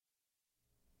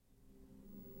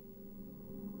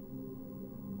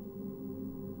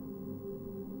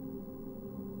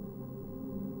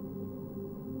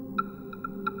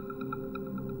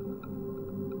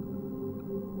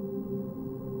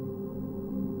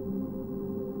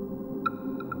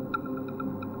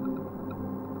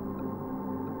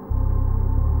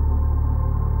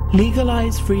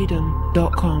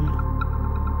LegalizeFreedom.com.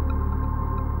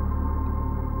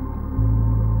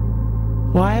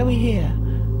 Why are we here?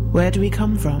 Where do we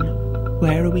come from?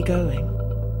 Where are we going?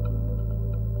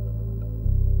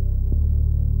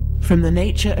 From the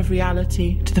nature of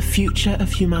reality to the future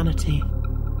of humanity.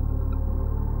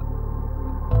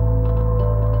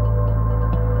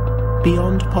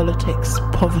 Beyond politics,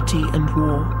 poverty and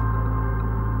war.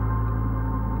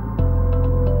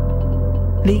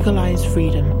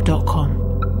 LegalizeFreedom.com.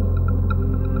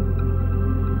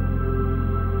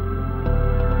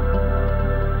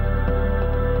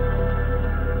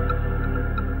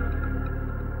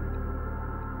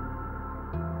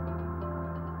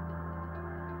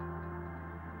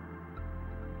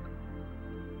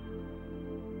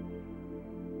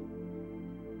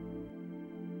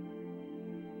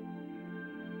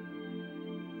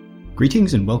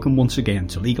 Greetings and welcome once again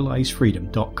to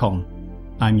LegalizeFreedom.com.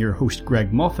 I'm your host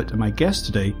Greg Moffat, and my guest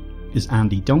today is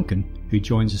Andy Duncan, who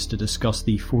joins us to discuss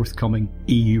the forthcoming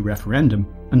EU referendum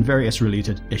and various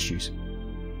related issues.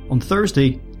 On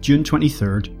Thursday, June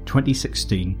 23rd,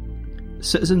 2016,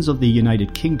 citizens of the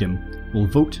United Kingdom will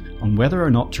vote on whether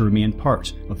or not to remain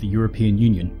part of the European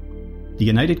Union. The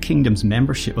United Kingdom's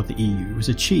membership of the EU was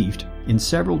achieved in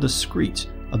several discrete,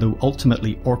 although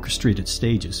ultimately orchestrated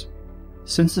stages.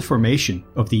 Since the formation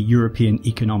of the European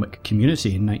Economic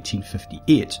Community in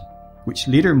 1958, which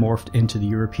later morphed into the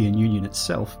European Union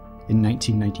itself in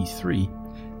 1993,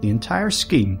 the entire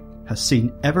scheme has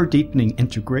seen ever-deepening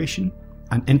integration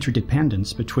and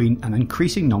interdependence between an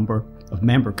increasing number of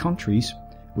member countries,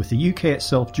 with the UK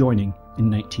itself joining in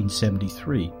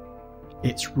 1973.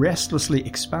 Its restlessly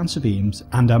expansive aims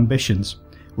and ambitions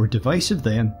were divisive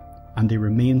then, and they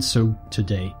remain so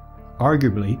today,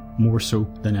 arguably more so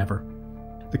than ever.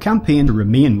 The campaign to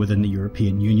remain within the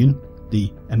European Union,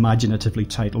 the imaginatively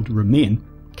titled Remain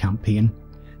campaign,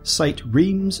 cite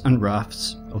reams and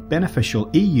rafts of beneficial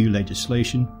EU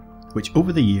legislation which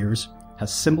over the years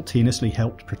has simultaneously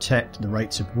helped protect the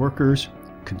rights of workers,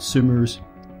 consumers,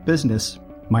 business,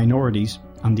 minorities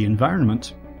and the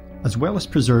environment, as well as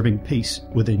preserving peace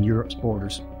within Europe's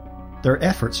borders. Their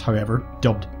efforts, however,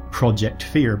 dubbed Project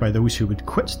Fear by those who would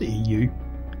quit the EU,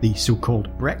 the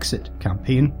so-called Brexit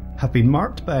campaign, have been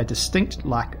marked by a distinct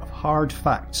lack of hard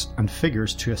facts and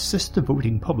figures to assist the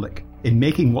voting public in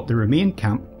making what the Remain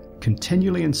camp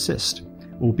continually insist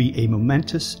will be a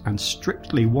momentous and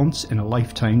strictly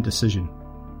once-in-a-lifetime decision.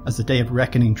 As the day of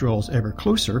reckoning draws ever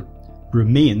closer,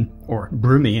 Remain, or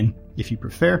Brumain if you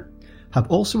prefer, have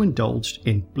also indulged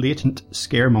in blatant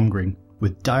scaremongering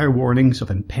with dire warnings of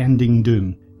impending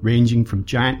doom, ranging from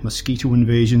giant mosquito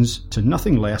invasions to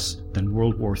nothing less than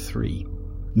World War III.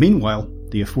 Meanwhile,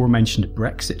 the aforementioned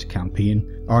Brexit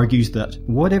campaign argues that,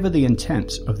 whatever the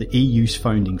intent of the EU's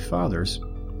founding fathers,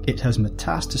 it has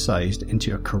metastasised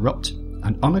into a corrupt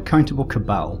and unaccountable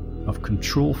cabal of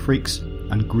control freaks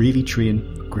and gravy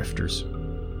train grifters.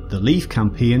 The Leave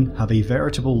campaign have a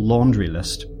veritable laundry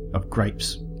list of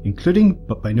gripes, including,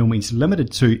 but by no means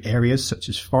limited to, areas such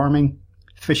as farming,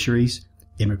 fisheries,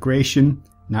 immigration,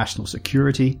 national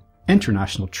security,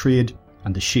 international trade,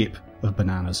 and the shape of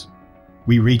bananas.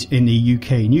 We read in the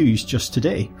UK news just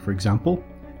today, for example,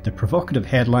 the provocative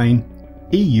headline,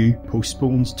 EU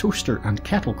postpones toaster and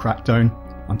kettle crackdown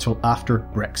until after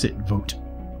Brexit vote.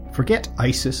 Forget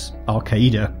ISIS,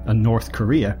 Al-Qaeda and North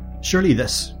Korea, surely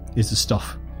this is the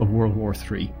stuff of World War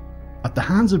III. At the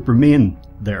hands of Remain,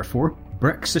 therefore,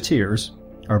 Brexiteers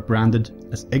are branded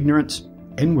as ignorant,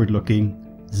 inward-looking,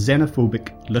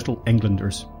 xenophobic Little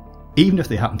Englanders, even if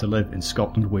they happen to live in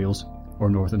Scotland, Wales or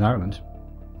Northern Ireland.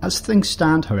 As things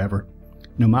stand, however,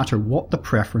 no matter what the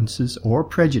preferences or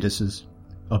prejudices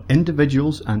of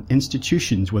individuals and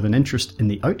institutions with an interest in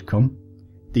the outcome,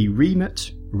 the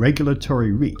remit,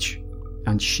 regulatory reach,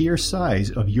 and sheer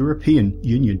size of European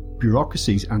Union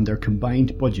bureaucracies and their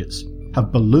combined budgets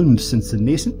have ballooned since the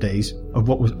nascent days of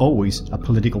what was always a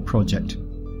political project.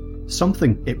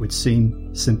 Something, it would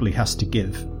seem, simply has to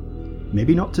give.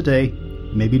 Maybe not today,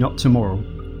 maybe not tomorrow,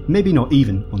 maybe not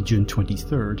even on June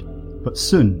 23rd, but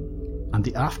soon, and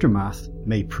the aftermath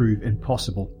may prove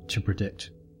impossible to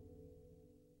predict.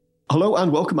 Hello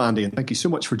and welcome, Andy, and thank you so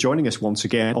much for joining us once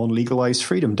again on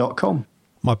LegalizeFreedom.com.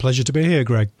 My pleasure to be here,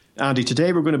 Greg. Andy,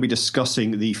 today we're going to be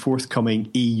discussing the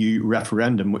forthcoming EU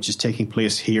referendum, which is taking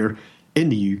place here in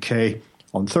the UK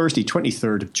on Thursday,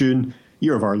 23rd of June,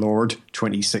 year of our Lord,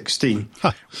 2016.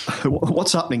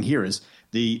 What's happening here is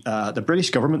the British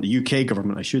government, the UK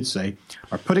government, I should say,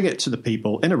 are putting it to the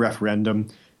people in a referendum: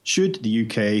 should the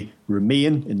UK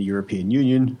remain in the European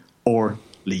Union or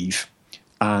leave?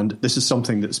 And this is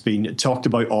something that's been talked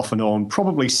about off and on,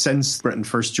 probably since Britain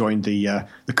first joined the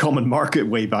common market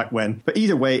way back when. But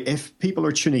either way, if people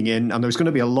are tuning in, and there's going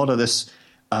to be a lot of this,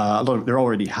 there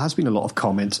already has been a lot of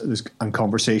comments and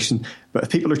conversation, but if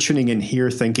people are tuning in here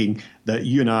thinking that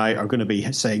you and I are going to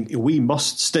be saying we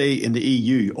must stay in the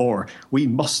EU or we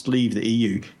must leave the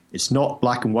EU, it's not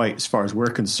black and white as far as we're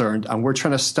concerned, and we're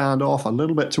trying to stand off a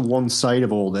little bit to one side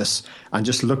of all this and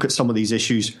just look at some of these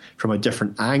issues from a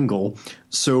different angle.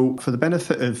 So for the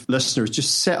benefit of listeners,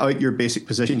 just set out your basic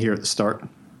position here at the start.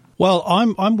 Well,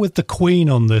 I'm with the Queen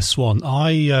on this one.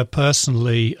 I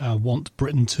personally want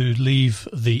Britain to leave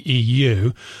the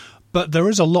EU, but there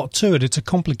is a lot to it. It's a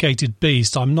complicated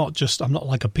beast. I'm not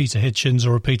like a Peter Hitchens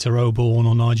or a Peter Oborne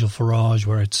or Nigel Farage,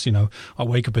 where it's, I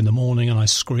wake up in the morning and I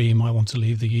scream, I want to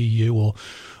leave the EU, or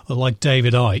like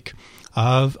David Icke.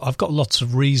 I've got lots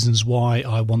of reasons why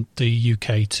I want the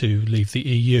UK to leave the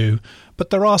EU, but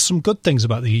there are some good things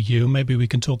about the EU. Maybe we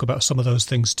can talk about some of those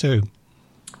things too.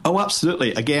 Oh,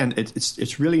 absolutely. Again,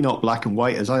 it's really not black and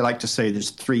white. As I like to say,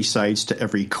 there's three sides to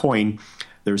every coin.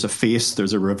 There's a face,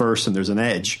 there's a reverse, and there's an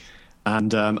edge.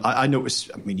 And I notice,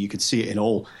 you could see it in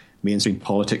all mainstream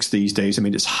politics these days.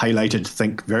 It's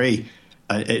highlighted,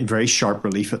 in very sharp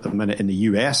relief at the minute in the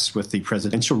US with the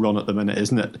presidential run at the minute,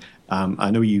 isn't it? I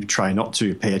know you try not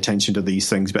to pay attention to these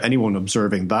things, but anyone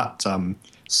observing that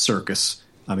circus,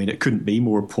 it couldn't be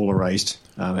more polarised.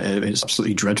 It's an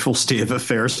absolutely dreadful state of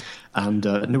affairs, and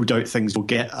no doubt things will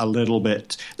get a little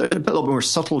bit more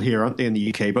subtle here, aren't they, in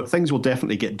the UK? But things will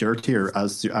definitely get dirtier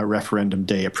as our referendum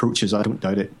day approaches. I don't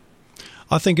doubt it.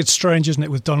 I think it's strange, isn't it,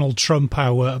 with Donald Trump,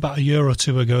 how about a year or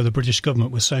two ago the British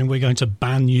government was saying we're going to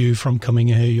ban you from coming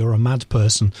here, you're a mad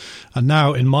person. And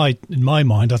now, in my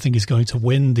mind, I think he's going to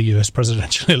win the US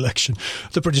presidential election.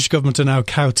 The British government are now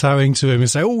kowtowing to him and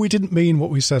say, we didn't mean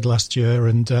what we said last year.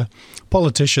 And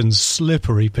politicians,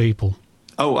 slippery people.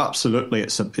 Oh, absolutely.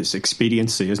 It's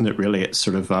expediency, isn't it, really? It's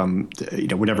sort of,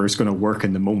 whatever is going to work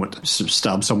in the moment. Sort of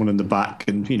stab someone in the back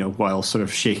and, while sort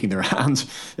of shaking their hand,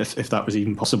 if that was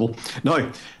even possible.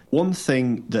 Now, one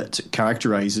thing that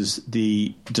characterises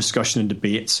the discussion and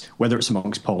debates, whether it's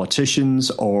amongst politicians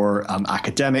or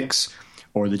academics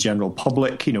or the general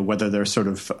public, whether they're sort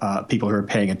of people who are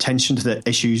paying attention to the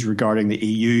issues regarding the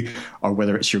EU, or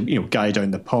whether it's your guy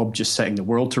down the pub just setting the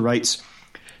world to rights,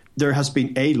 there has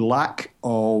been a lack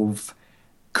of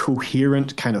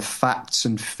coherent kind of facts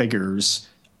and figures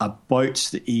about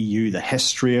the EU, the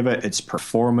history of it, its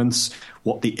performance,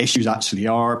 what the issues actually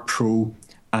are, pro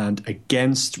and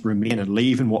against, remain and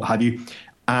leave and what have you.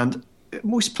 And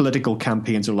most political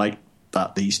campaigns are like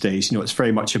that these days. It's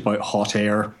very much about hot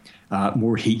air,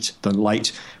 more heat than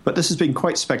light. But this has been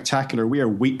quite spectacular. We are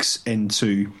weeks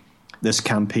into this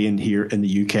campaign here in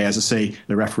the UK. As I say,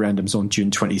 the referendum's on June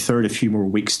 23rd, a few more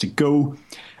weeks to go.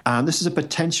 And this is a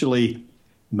potentially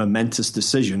momentous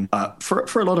decision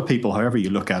for a lot of people, however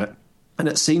you look at it. And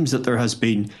it seems that there has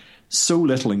been so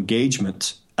little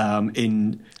engagement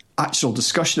in actual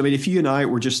discussion. If you and I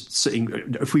were just sitting,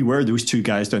 if we were those two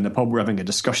guys down the pub, we're having a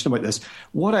discussion about this,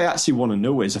 what I actually want to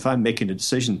know is, if I'm making a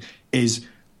decision, is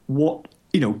what,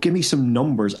 give me some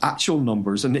numbers, actual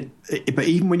numbers. But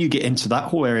even when you get into that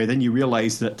whole area, then you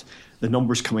realise that the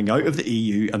numbers coming out of the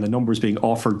EU and the numbers being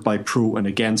offered by pro and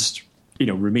against,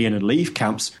 remain and leave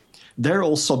camps, they're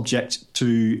all subject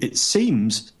to, it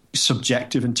seems,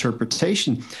 subjective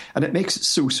interpretation. And it makes it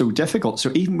so difficult.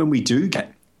 So even when we do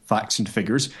get facts and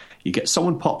figures, you get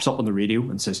someone pops up on the radio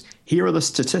and says, here are the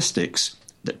statistics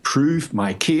that prove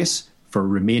my case for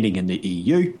remaining in the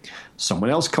EU. Someone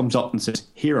else comes up and says,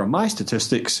 here are my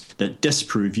statistics that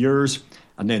disprove yours.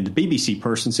 And then the BBC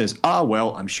person says,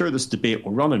 well, I'm sure this debate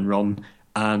will run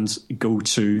and go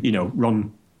to,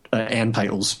 run end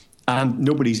titles. And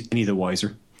nobody's any the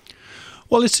wiser.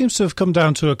 Well, it seems to have come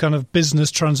down to a kind of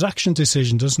business transaction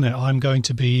decision, doesn't it? I'm going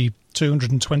to be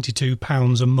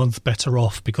 £222 a month better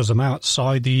off because I'm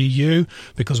outside the EU,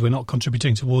 because we're not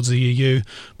contributing towards the EU.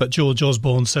 But George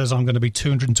Osborne says I'm going to be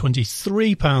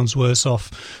 £223 worse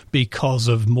off because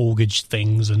of mortgage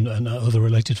things and other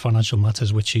related financial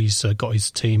matters, which he's got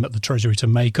his team at the Treasury to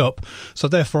make up. So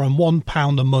therefore, I'm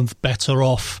 £1 a month better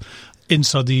off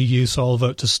inside the EU, so I'll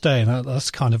vote to stay. And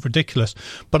that's kind of ridiculous.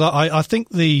 But I think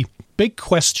the big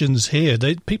questions here,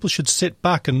 people should sit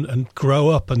back and grow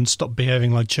up and stop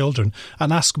behaving like children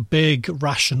and ask big,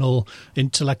 rational,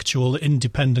 intellectual,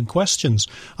 independent questions.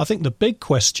 I think the big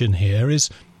question here is,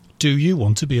 do you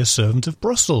want to be a servant of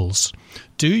Brussels?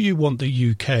 Do you want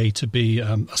the UK to be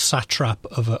a satrap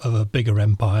of a bigger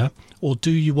empire? Or do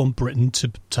you want Britain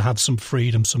to have some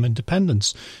freedom, some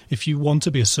independence? If you want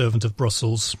to be a servant of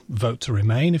Brussels, vote to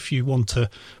remain. If you want to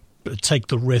take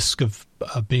the risk of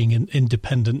being an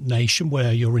independent nation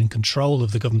where you're in control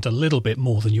of the government a little bit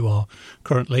more than you are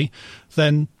currently,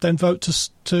 then vote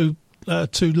to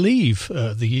leave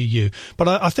the EU. But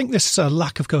I think this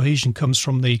lack of cohesion comes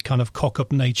from the kind of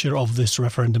cock-up nature of this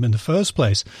referendum in the first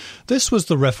place. This was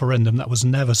the referendum that was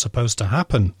never supposed to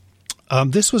happen.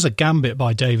 This was a gambit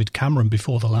by David Cameron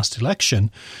before the last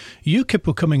election. UKIP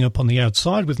were coming up on the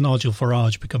outside with Nigel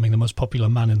Farage becoming the most popular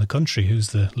man in the country, who's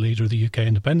the leader of the UK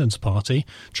Independence Party,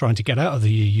 trying to get out of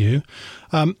the EU.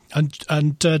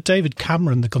 And David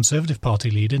Cameron, the Conservative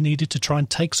Party leader, needed to try and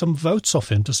take some votes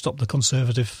off him to stop the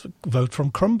Conservative vote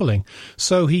from crumbling.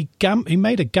 So he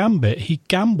made a gambit. He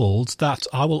gambled that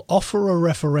I will offer a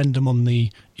referendum on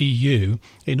the EU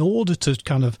in order to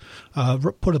kind of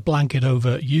put a blanket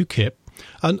over UKIP.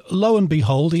 And lo and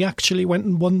behold, he actually went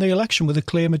and won the election with a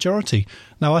clear majority.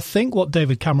 Now, I think what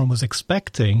David Cameron was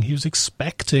expecting, he was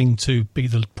expecting to be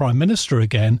the Prime Minister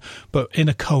again, but in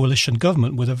a coalition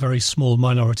government with a very small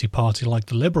minority party like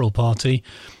the Liberal Party.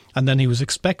 And then he was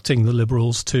expecting the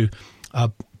Liberals to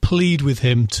plead with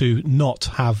him to not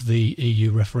have the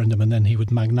EU referendum, and then he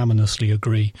would magnanimously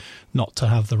agree not to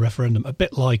have the referendum. A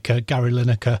bit like Gary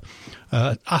Lineker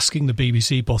asking the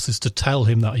BBC bosses to tell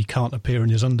him that he can't appear in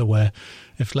his underwear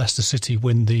if Leicester City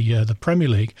win the Premier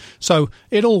League. So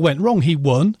it all went wrong. He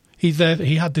won. He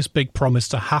had this big promise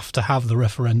to have the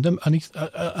referendum, and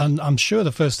and I'm sure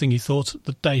the first thing he thought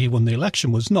the day he won the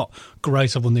election was not,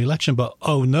 great, I've won the election, but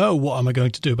oh no, what am I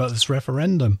going to do about this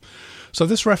referendum? So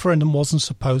this referendum wasn't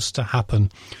supposed to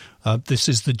happen. This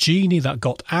is the genie that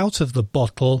got out of the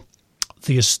bottle.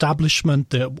 The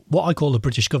establishment, what I call the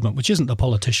British government, which isn't the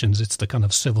politicians, it's the kind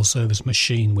of civil service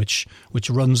machine which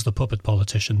runs the puppet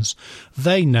politicians.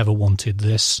 They never wanted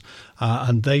this,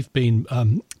 and they've been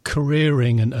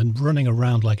careering and running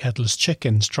around like headless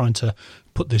chickens trying to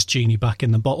put this genie back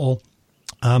in the bottle.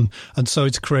 And so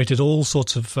it's created all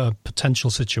sorts of potential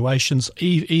situations,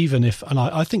 even if, and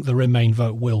I think the Remain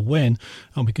vote will win,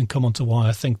 and we can come on to why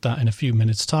I think that in a few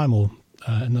minutes' time or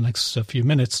in the next few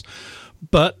minutes.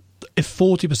 But if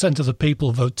 40% of the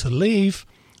people vote to leave,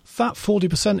 that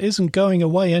 40% isn't going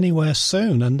away anywhere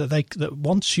soon. And that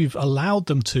once you've allowed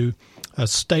them to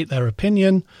state their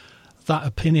opinion, that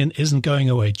opinion isn't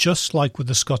going away, just like with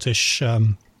the Scottish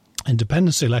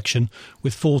independence election,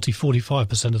 with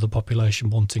 45% of the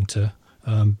population wanting to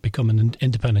become an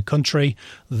independent country.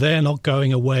 They're not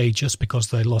going away just because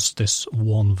they lost this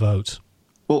one vote.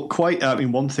 Well,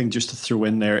 one thing just to throw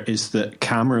in there is that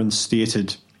Cameron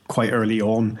stated quite early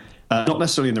on, not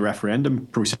necessarily in the referendum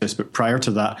process, but prior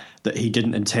to that he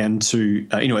didn't intend to,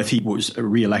 if he was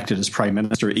re-elected as Prime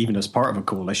Minister, even as part of a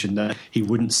coalition, that he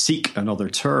wouldn't seek another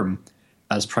term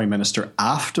as Prime Minister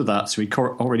after that. So he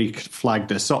already flagged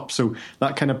this up. So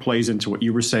that kind of plays into what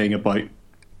you were saying about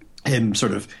him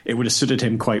it would have suited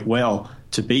him quite well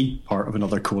to be part of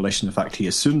another coalition. In fact, he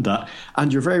assumed that.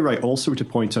 And you're very right also to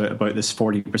point out about this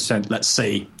 40%, let's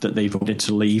say, that they voted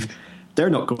to leave. They're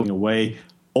not going away.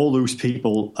 All those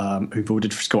people who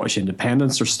voted for Scottish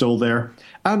independence are still there.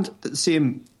 And the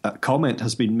same comment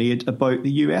has been made about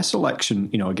the US election.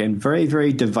 Again, very,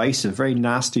 very divisive, very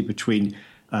nasty between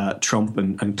Trump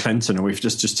and Clinton. Or if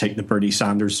just take the Bernie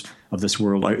Sanders of this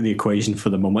world out of the equation for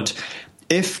the moment.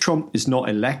 If Trump is not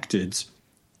elected,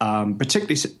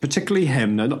 particularly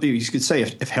him, now you could say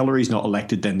if Hillary's not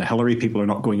elected, then the Hillary people are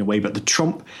not going away, but the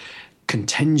Trump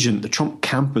contingent, the Trump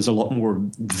camp is a lot more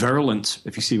virulent,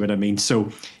 if you see what I mean. So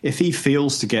if he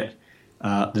fails to get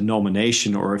the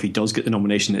nomination, or if he does get the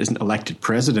nomination and isn't elected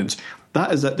president,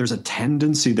 that there's a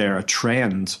tendency there, a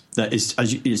trend that is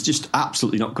just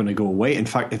absolutely not going to go away. In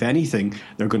fact, if anything,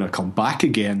 they're going to come back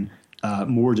again,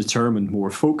 more determined,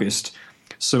 more focused.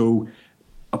 So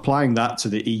applying that to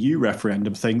the EU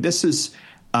referendum thing, this is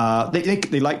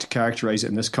they like to characterise it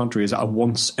in this country as a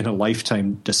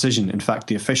once-in-a-lifetime decision. In fact,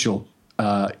 the official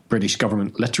British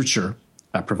government literature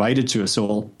provided to us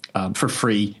all for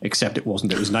free, except it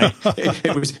wasn't. It was 9.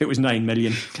 it was 9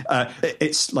 million.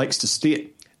 It likes to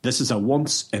state this is a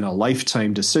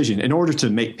once-in-a-lifetime decision in order to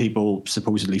make people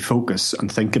supposedly focus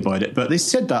and think about it. But they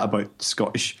said that about the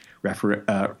Scottish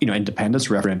independence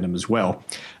referendum as well.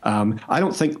 I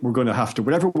don't think we're going to have to,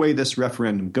 whatever way this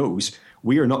referendum goes,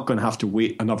 we are not going to have to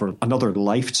wait another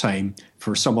lifetime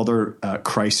for some other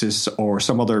crisis or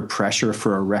some other pressure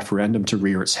for a referendum to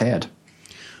rear its head.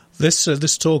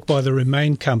 This talk by the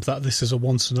Remain camp that this is a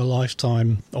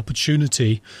once-in-a-lifetime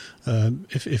opportunity,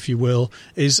 if you will,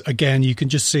 is, again, you can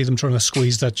just see them trying to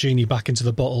squeeze that genie back into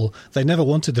the bottle. They never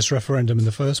wanted this referendum in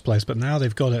the first place, but now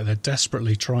they've got it. They're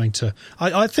desperately trying to...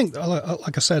 I think,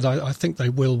 like I said, I think they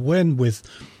will win with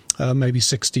maybe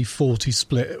 60-40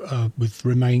 split, with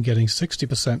Remain getting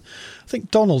 60%. I think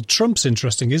Donald Trump's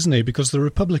interesting, isn't he? Because the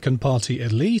Republican Party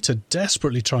elite are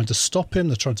desperately trying to stop him.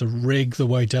 They're trying to rig the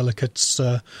way delegates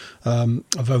are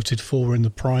voted for in the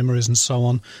primaries and so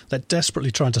on. They're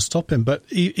desperately trying to stop him. But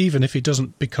even if he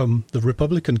doesn't become the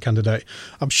Republican candidate,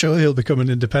 I'm sure he'll become an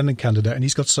independent candidate. And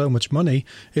he's got so much money,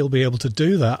 he'll be able to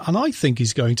do that. And I think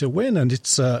he's going to win. And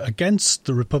it's against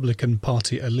the Republican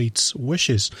Party elite's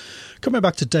wishes. Coming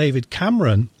back to David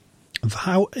Cameron,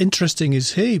 how interesting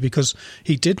is he? Because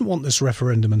he didn't want this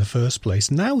referendum in the first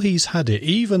place. Now he's had it,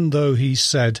 even though he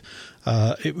said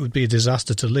it would be a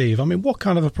disaster to leave. I mean, what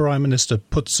kind of a prime minister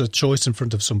puts a choice in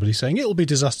front of somebody saying it'll be a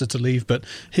disaster to leave, but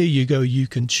here you go, you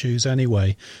can choose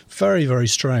anyway? Very, very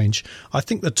strange. I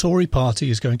think the Tory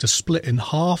party is going to split in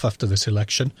half after this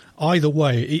election. Either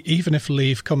way, even if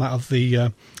Leave come out of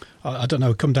the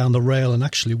come down the rail and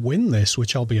actually win this,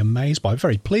 which I'll be amazed by,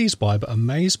 very pleased by, but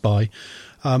amazed by.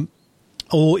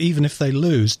 Or even if they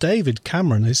lose, David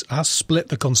Cameron has split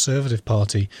the Conservative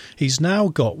Party. He's now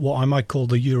got what I might call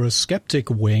the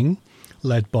Eurosceptic wing,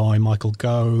 led by Michael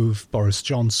Gove, Boris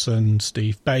Johnson,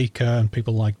 Steve Baker, and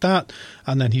people like that.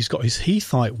 And then he's got his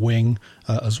Heathite wing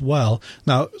as well.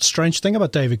 Now, strange thing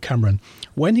about David Cameron,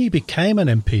 when he became an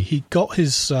MP, he got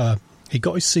his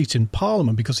seat in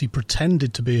Parliament because he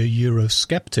pretended to be a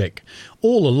Eurosceptic.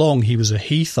 All along, he was a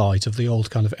Heathite of the old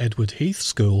kind of Edward Heath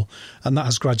school, and that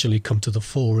has gradually come to the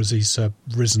fore as he's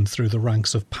risen through the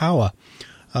ranks of power.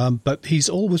 But he's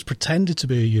always pretended to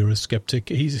be a Eurosceptic.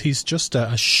 He's just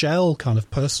a shell kind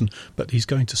of person, but he's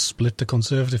going to split the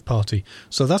Conservative Party.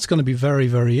 So that's going to be very,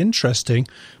 very interesting,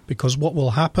 because what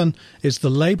will happen is the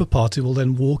Labour Party will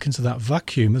then walk into that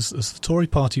vacuum as the Tory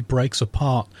Party breaks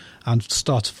apart and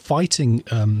starts fighting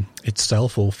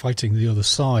itself or fighting the other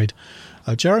side.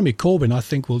 Jeremy Corbyn, I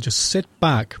think, will just sit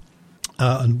back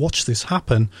and watch this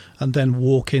happen and then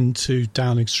walk into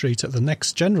Downing Street at the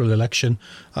next general election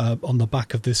on the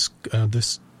back of this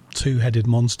two-headed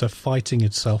monster fighting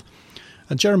itself.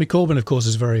 And Jeremy Corbyn, of course,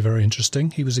 is very, very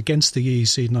interesting. He was against the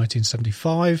EEC in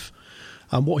 1975.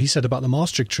 And what he said about the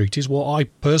Maastricht Treaty is what I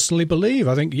personally believe.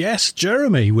 I think, yes,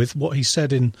 Jeremy, with what he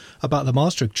said about the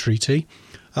Maastricht Treaty,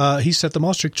 he said the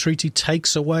Maastricht Treaty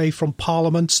takes away from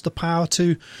parliaments the power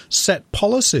to set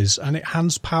policies and it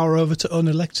hands power over to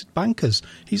unelected bankers.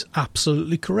 He's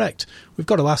absolutely correct. We've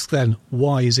got to ask then,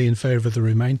 why is he in favour of the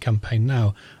Remain campaign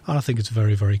now? And I think it's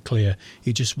very, very clear.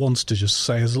 He just wants to just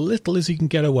say as little as he can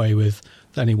get away with.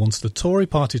 Then he wants the Tory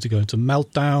party to go into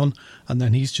meltdown, and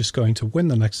then he's just going to win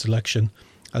the next election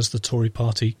as the Tory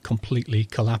party completely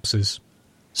collapses.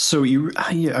 So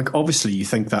obviously you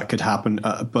think that could happen,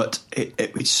 but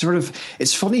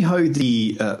it's funny how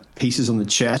the pieces on the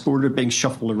chessboard are being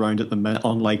shuffled around at the minute.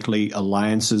 Unlikely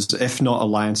alliances, if not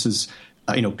alliances,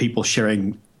 people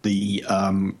sharing the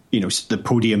the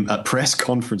podium at press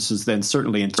conferences. Then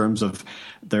certainly in terms of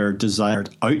their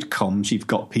desired outcomes, you've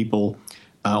got people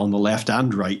on the left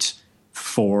and right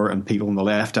for, and people on the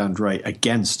left and right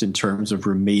against in terms of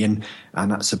Remain,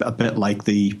 and that's a bit like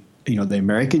the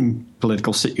American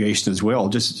political situation as well.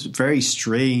 Just very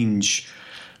strange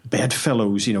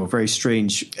bedfellows, very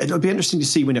strange. It'll be interesting to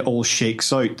see when it all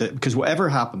shakes out, because whatever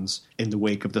happens in the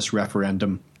wake of this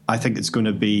referendum, I think it's going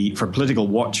to be, for political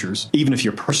watchers, even if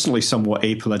you're personally somewhat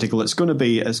apolitical, it's going to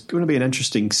be an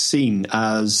interesting scene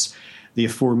as the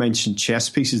aforementioned chess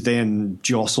pieces then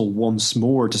jostle once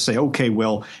more to say, okay,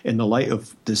 well, in the light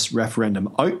of this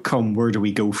referendum outcome, where do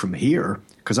we go from here?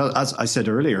 Because as I said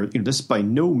earlier, this by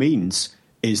no means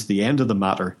is the end of the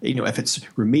matter. If it's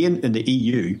Remain in the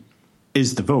EU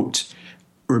is the vote,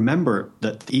 remember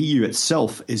that the EU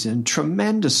itself is in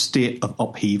tremendous state of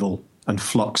upheaval and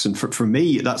flux. And for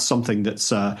me, that's something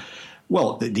that's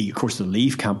of course, the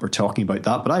Leave camp are talking about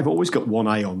that, but I've always got one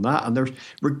eye on that. And there's,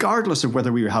 regardless of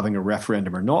whether we were having a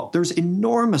referendum or not, there's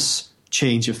enormous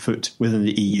change afoot within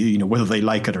the EU. Whether they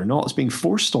like it or not, it's being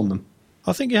forced on them.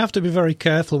 I think you have to be very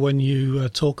careful when you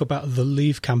talk about the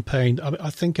Leave campaign. I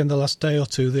think in the last day or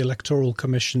two, the Electoral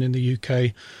Commission in the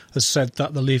UK has said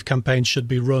that the Leave campaign should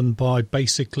be run by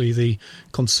basically the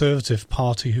Conservative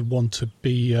Party who want to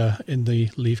be in the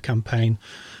Leave campaign.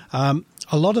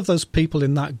 A lot of those people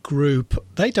in that group,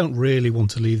 they don't really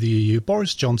want to leave the EU.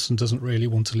 Boris Johnson doesn't really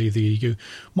want to leave the EU.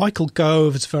 Michael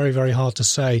Gove, it's very, very hard to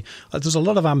say. There's a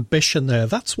lot of ambition there.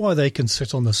 That's why they can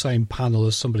sit on the same panel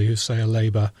as somebody who's, say, a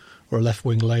Labour or a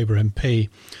left-wing Labour MP,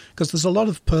 because there's a lot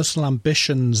of personal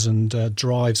ambitions and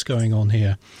drives going on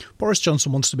here. Boris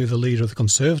Johnson wants to be the leader of the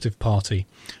Conservative Party.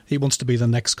 He wants to be the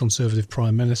next Conservative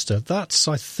Prime Minister. That's,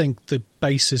 I think, the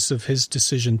basis of his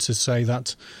decision to say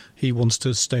that he wants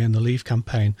to stay in the Leave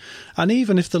campaign. And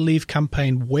even if the Leave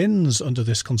campaign wins under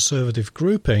this Conservative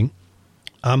grouping,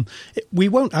 we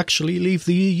won't actually leave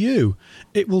the EU.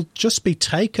 It will just be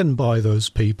taken by those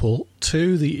people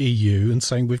to the EU and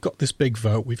saying, we've got this big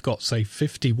vote. We've got, say,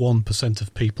 51%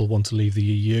 of people want to leave the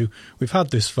EU. We've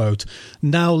had this vote.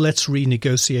 Now let's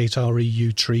renegotiate our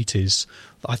EU treaties.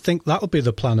 I think that will be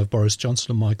the plan of Boris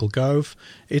Johnson and Michael Gove.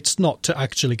 It's not to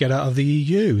actually get out of the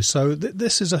EU. So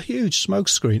this is a huge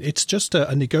smokescreen. It's just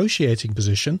a negotiating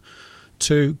position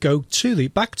to go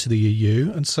back to the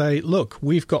EU and say, look,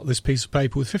 we've got this piece of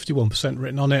paper with 51%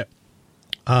 written on it,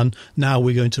 and now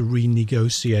we're going to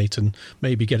renegotiate and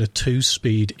maybe get a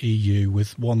two-speed EU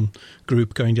with one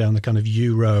group going down the kind of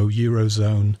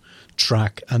Eurozone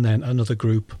track and then another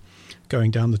group going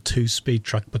down the two-speed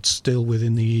track, but still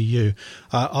within the EU.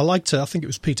 I think it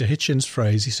was Peter Hitchens'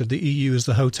 phrase. He said, the EU is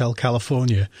the Hotel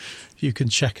California. You can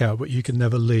check out, but you can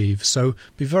never leave. So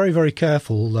be very, very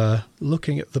careful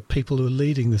looking at the people who are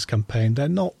leading this campaign. They're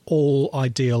not all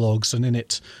ideologues and in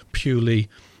it purely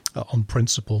on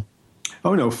principle.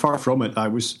 Oh, no, far from it. I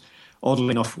was, oddly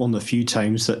enough, one of the few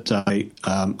times that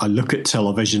I look at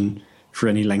television for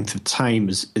any length of time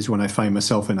is when I find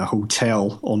myself in a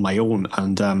hotel on my own.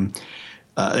 And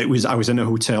I was in a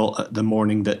hotel the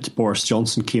morning that Boris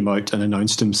Johnson came out and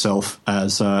announced himself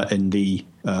as in the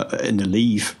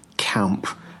Leave camp,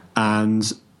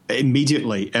 and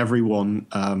immediately everyone,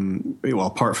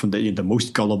 apart from the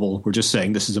most gullible, were just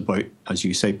saying this is about, as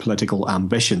you say, political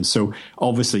ambition. So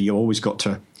obviously you always got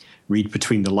to read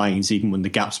between the lines, even when the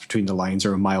gaps between the lines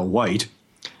are a mile wide.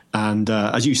 And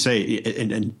as you say,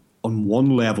 on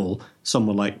one level,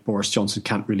 someone like Boris Johnson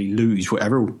can't really lose,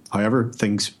 however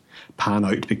things pan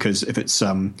out, because if it's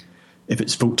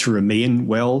vote to remain,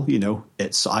 well,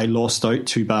 it's I lost out,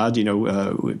 too bad.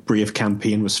 Brave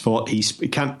campaign was fought.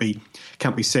 It can't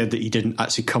be said that he didn't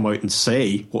actually come out and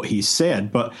say what he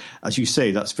said. But as you say,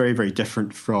 that's very, very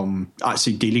different from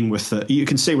actually dealing with it. You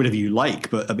can say whatever you like,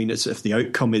 but I mean, if the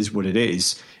outcome is what it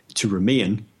is, to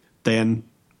remain, then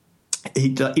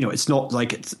it's not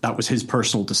like that was his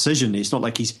personal decision. It's not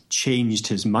like he's changed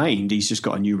his mind. He's just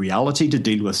got a new reality to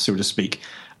deal with, so to speak.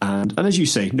 And as you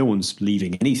say, no one's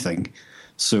leaving anything.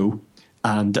 So,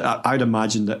 and I'd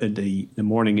imagine that in the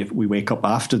morning, if we wake up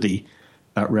after the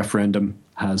referendum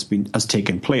has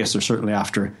taken place, or certainly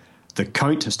after the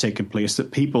count has taken place,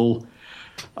 that people,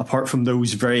 apart from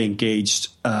those very engaged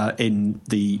in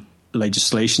the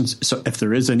legislation, so if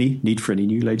there is any need for any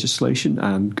new legislation,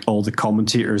 and all the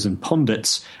commentators and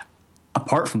pundits,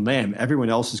 apart from them, everyone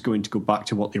else is going to go back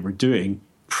to what they were doing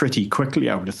pretty quickly,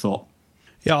 I would have thought.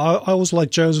 Yeah, I always like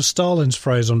Joseph Stalin's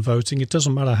phrase on voting. It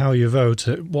doesn't matter how you vote.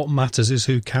 What matters is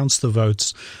who counts the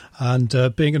votes. And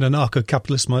being an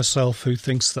anarcho-capitalist myself who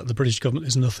thinks that the British government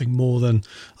is nothing more than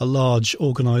a large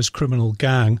organised criminal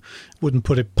gang, wouldn't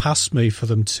put it past me for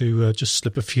them to just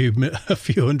slip a few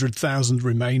 100,000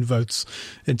 Remain votes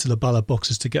into the ballot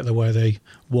boxes to get the way they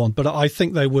want. But I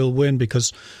think they will win,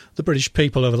 because the British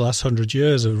people over the last 100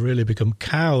 years have really become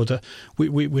cowed.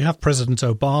 We have President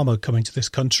Obama coming to this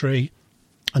country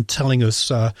and telling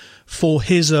us, for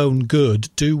his own good,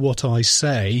 do what I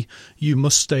say, you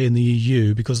must stay in the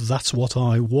EU because that's what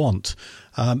I want.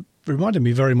 Reminded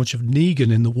me very much of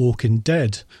Negan in The Walking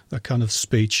Dead, that kind of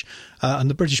speech. And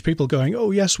the British people going,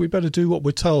 oh, yes, we better do what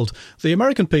we're told. The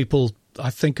American people, I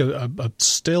think, are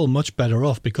still much better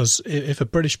off, because if a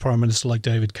British Prime Minister like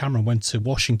David Cameron went to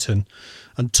Washington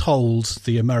and told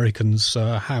the Americans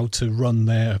how to run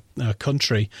their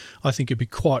country, I think he'd be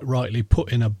quite rightly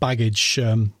put in a baggage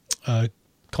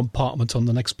compartment on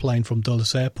the next plane from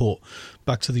Dulles Airport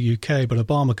back to the UK. But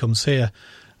Obama comes here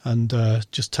and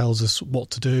just tells us what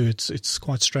to do. It's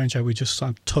quite strange how we just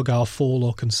tug our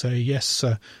forelock and say, yes,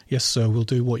 sir, we'll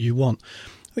do what you want.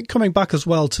 I think coming back as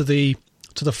well to the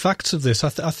facts of this, I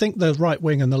think the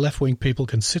right-wing and the left-wing people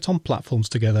can sit on platforms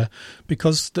together,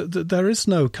 because there is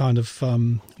no kind of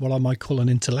what I might call an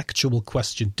intellectual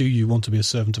question. Do you want to be a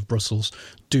servant of Brussels?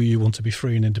 Do you want to be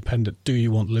free and independent? Do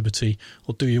you want liberty,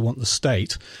 or do you want the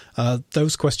state?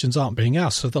 Those questions aren't being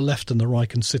asked, so the left and the right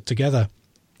can sit together.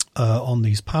 on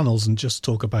these panels and just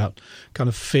talk about kind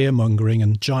of fear-mongering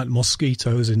and giant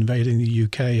mosquitoes invading the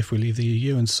UK if we leave the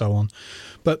EU and so on.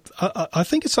 But I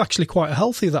think it's actually quite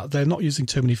healthy that they're not using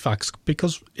too many facts,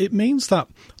 because it means that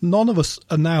none of us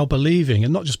are now believing,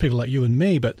 and not just people like you and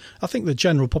me, but I think the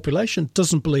general population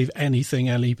doesn't believe anything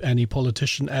any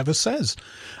politician ever says.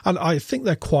 And I think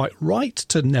they're quite right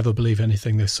to never believe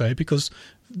anything they say, because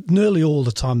nearly all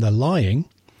the time they're lying.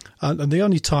 And the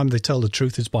only time they tell the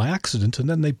truth is by accident, and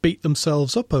then they beat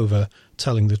themselves up over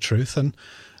telling the truth. And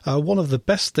one of the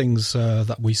best things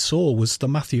that we saw was the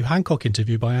Matthew Hancock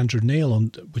interview by Andrew Neil,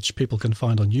 which people can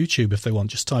find on YouTube if they want.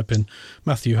 Just type in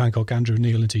Matthew Hancock, Andrew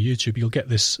Neil into YouTube. You'll get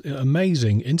this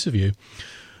amazing interview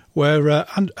where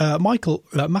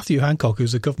Matthew Hancock,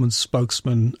 who's a government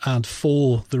spokesman and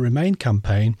for the Remain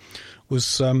campaign,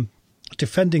 was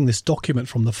defending this document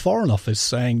from the Foreign Office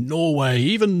saying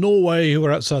even Norway, who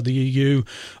are outside the EU,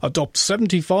 adopt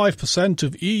 75%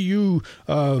 of EU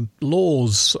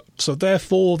laws. So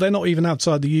therefore, they're not even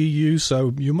outside the EU,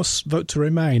 so you must vote to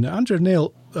remain. Andrew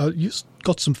Neil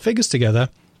got some figures together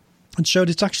and showed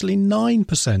it's actually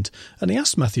 9%. And he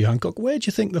asked Matthew Hancock, where do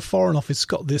you think the Foreign Office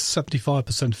got this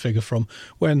 75% figure from?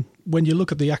 When you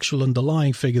look at the actual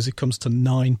underlying figures, it comes to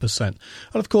 9%. And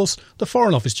of course, the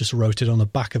Foreign Office just wrote it on the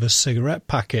back of a cigarette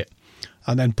packet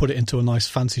and then put it into a nice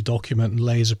fancy document and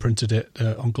laser printed it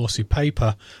on glossy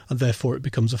paper, and therefore it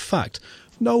becomes a fact.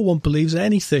 No one believes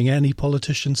anything any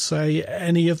politicians say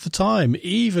any of the time,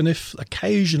 even if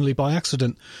occasionally by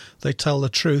accident they tell the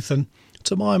truth. And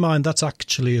to my mind, that's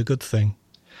actually a good thing.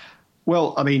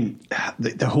 Well, I mean,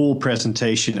 the whole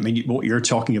presentation, I mean, what you're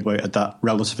talking about at that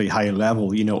relatively high level,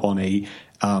 on a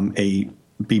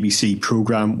BBC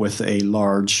programme with a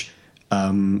large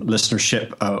listenership,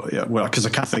 because I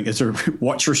can't think, is there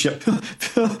watchership,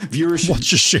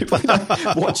 viewership?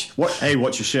 Watchership. Hey,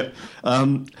 watch your ship.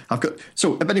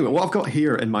 Anyway, what I've got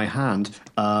here in my hand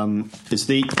is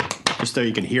just there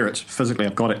you can hear it. Physically,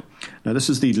 I've got it. Now, this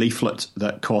is the leaflet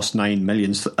that cost $9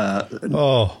 million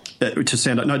to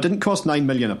send out. Now, it didn't cost $9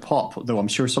 million a pop, though I'm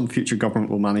sure some future government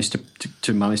will manage to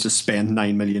spend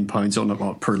 £9 million on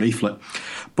it per leaflet.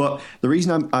 But the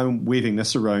reason I'm waving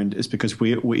this around is because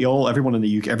everyone in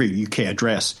the UK, every UK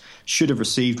address should have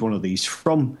received one of these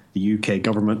from the UK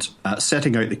government,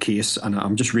 setting out the case. And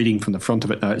I'm just reading from the front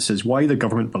of it now. It says, why the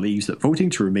government believes that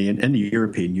voting to remain in the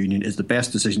European Union is the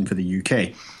best decision for the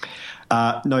UK.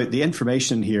 Now, the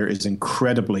information here is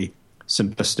incredibly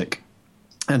simplistic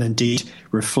and indeed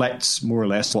reflects more or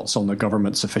less what's on the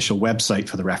government's official website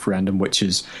for the referendum, which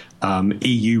is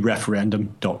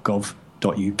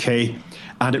eureferendum.gov.uk.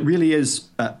 And it really is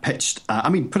pitched.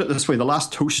 Put it this way, the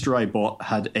last toaster I bought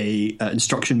had a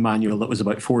instruction manual that was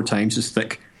about 4 times as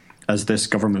thick as this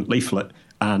government leaflet,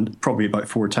 and probably about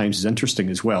 4 times as interesting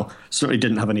as well. Certainly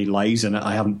didn't have any lies in it.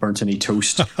 I haven't burnt any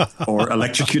toast or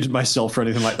electrocuted myself or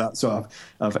anything like that. So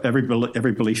I've every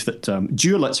belief that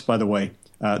Dualit, by the way,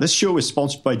 this show is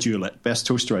sponsored by Dualit, best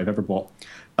toaster I've ever bought.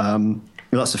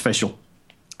 That's official.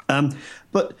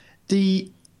 But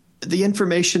the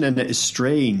information in it is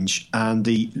strange, and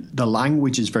the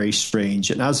language is very strange.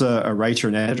 And as a writer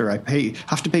and editor, I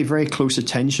have to pay very close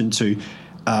attention to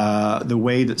the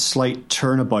way that slight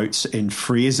turnabouts in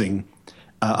phrasing,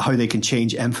 how they can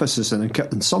change emphasis, and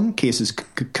in some cases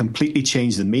completely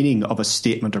change the meaning of a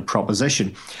statement or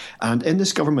proposition. And in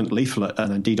this government leaflet,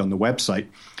 and indeed on the website,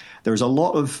 there's a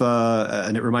lot of,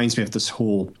 and it reminds me of this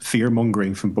whole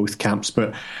fear-mongering from both camps,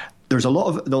 but there's a lot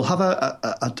of, they'll have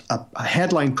a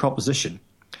headline proposition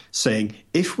saying,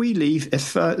 if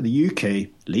the UK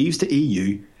leaves the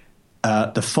EU,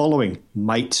 the following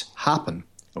might happen.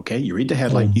 Okay, you read the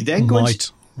headline. You then go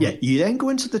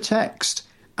into the text,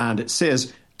 and it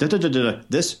says,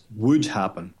 this would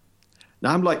happen.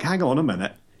 Now I'm like, hang on a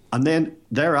minute. And then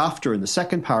thereafter, in the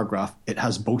second paragraph, it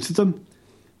has both of them.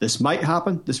 This might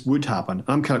happen, this would happen. And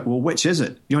I'm kind of, well, which is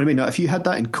it? You know what I mean? Now, if you had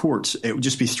that in court, it would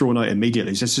just be thrown out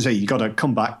immediately. Just to say, you got to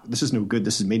come back. This is no good.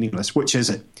 This is meaningless. Which is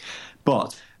it?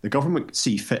 But the government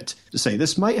see fit to say,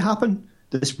 this might happen,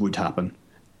 this would happen.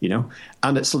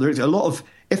 And there's a lot of,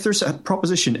 if there's a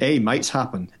proposition A might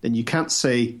happen, then you can't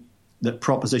say that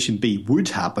proposition B would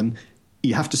happen.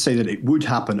 You have to say that it would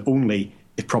happen only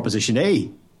if proposition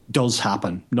A does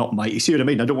happen, not might. You see what I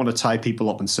mean? I don't want to tie people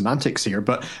up in semantics here,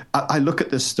 but I look at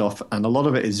this stuff and a lot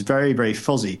of it is very, very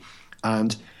fuzzy.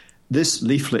 And this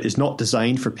leaflet is not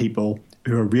designed for people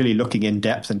who are really looking in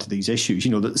depth into these issues.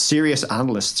 That serious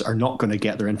analysts are not going to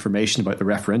get their information about the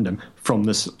referendum from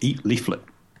this leaflet.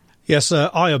 Yes,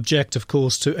 I object, of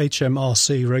course, to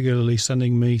HMRC regularly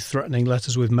sending me threatening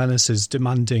letters with menaces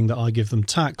demanding that I give them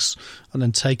tax, and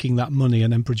then taking that money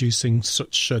and then producing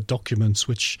such documents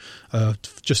which are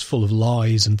just full of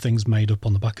lies and things made up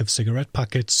on the back of cigarette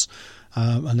packets,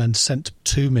 and then sent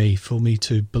to me for me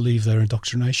to believe their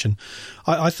indoctrination.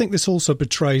 I think this also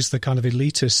betrays the kind of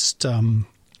elitist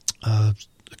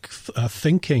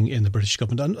thinking in the British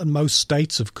government and most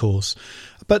states, of course.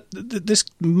 But this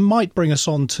might bring us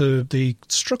on to the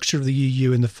structure of the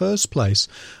EU in the first place.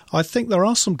 I think there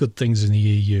are some good things in the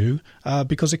EU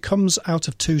because it comes out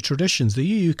of two traditions. The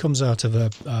EU comes out of an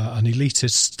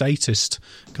elitist, statist,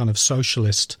 kind of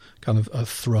socialist kind of a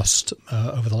thrust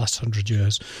over the last 100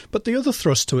 years. But the other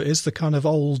thrust to it is the kind of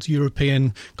old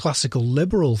European classical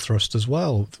liberal thrust as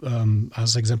well,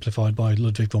 as exemplified by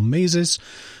Ludwig von Mises,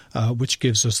 which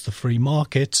gives us the free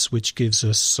markets, which gives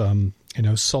us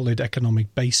solid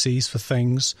economic bases for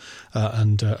things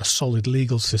and a solid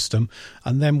legal system.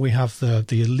 And then we have the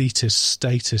elitist,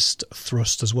 statist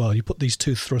thrust as well. You put these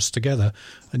two thrusts together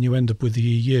and you end up with the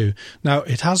EU. Now,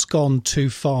 it has gone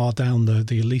too far down the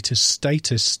elitist,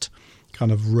 statist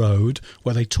kind of road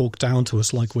where they talk down to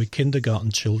us like we're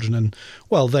kindergarten children, and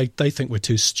well, they think we're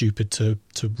too stupid to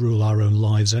rule our own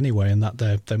lives anyway, and that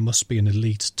there must be an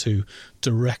elite to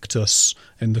direct us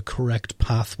in the correct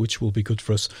path which will be good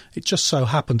for us. It just so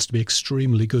happens to be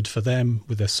extremely good for them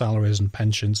with their salaries and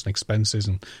pensions and expenses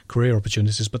and career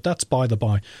opportunities, but that's by the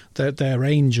by. They're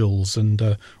angels,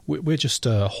 and we're just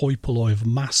a hoi polloi of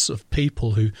mass of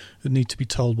people who need to be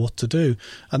told what to do,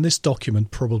 and this document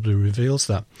probably reveals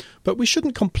that. But we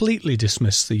shouldn't completely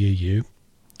dismiss the EU.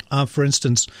 For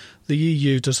instance, the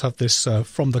EU does have this,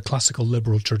 from the classical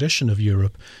liberal tradition of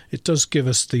Europe, it does give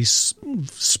us these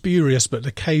spurious but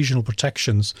occasional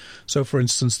protections. So, for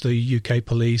instance, the UK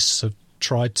police have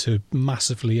tried to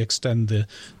massively extend the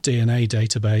DNA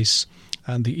database,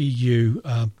 and the EU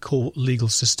court legal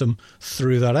system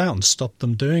threw that out and stopped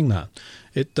them doing that.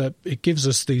 It gives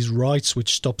us these rights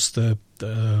which stops the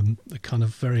kind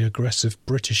of very aggressive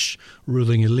British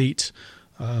ruling elite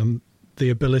the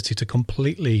ability to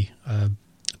completely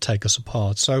take us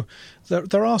apart. So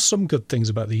there are some good things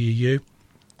about the EU,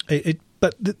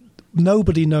 but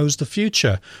nobody knows the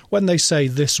future. When they say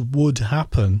this would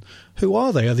happen, who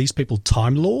are they? Are these people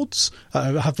Time Lords?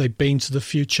 Have they been to the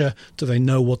future? Do they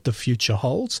know what the future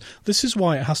holds? This is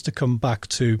why it has to come back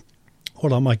to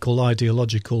what I might call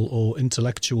ideological or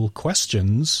intellectual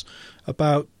questions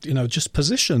about, just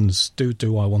positions.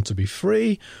 Do I want to be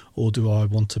free, or do I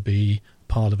want to be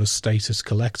part of a status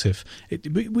collective?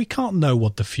 We can't know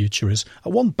what the future is.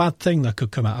 One bad thing that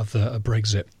could come out of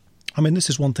Brexit, I mean, this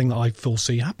is one thing that I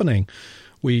foresee happening.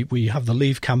 We have the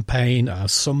Leave campaign.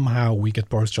 Somehow we get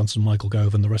Boris Johnson, Michael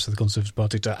Gove and the rest of the Conservative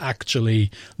Party to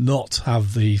actually not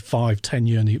have the 5-10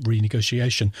 year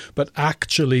renegotiation, but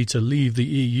actually to leave the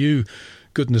EU.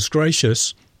 Goodness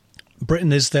gracious.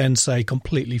 Britain is then, say,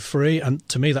 completely free, and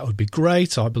to me that would be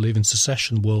great. I believe in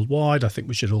secession worldwide. I think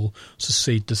we should all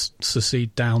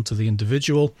secede down to the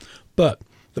individual. But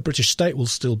the British state will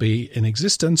still be in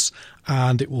existence,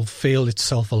 and it will feel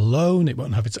itself alone. It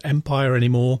won't have its empire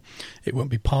anymore. It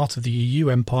won't be part of the EU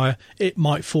empire. It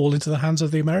might fall into the hands of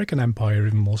the American empire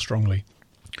even more strongly.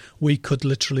 We could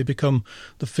literally become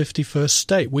the 51st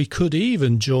state. We could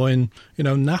even join,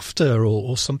 NAFTA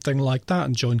or something like that,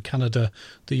 and join Canada,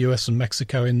 the US and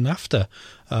Mexico in NAFTA.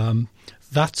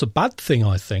 That's a bad thing,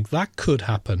 I think. That could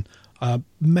happen.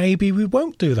 Maybe we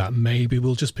won't do that. Maybe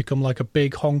we'll just become like a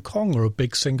big Hong Kong or a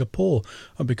big Singapore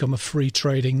and become a free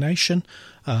trading nation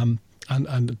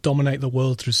and dominate the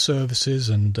world through services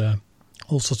and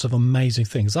all sorts of amazing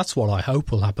things. That's what I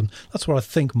hope will happen. That's what I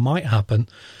think might happen.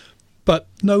 But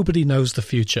nobody knows the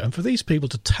future. And for these people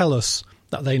to tell us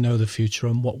that they know the future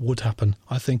and what would happen,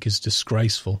 I think is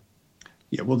disgraceful.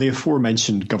 Yeah, well, the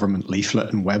aforementioned government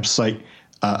leaflet and website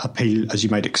appeal, as you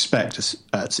might expect,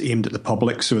 it's aimed at the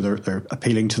public. So they're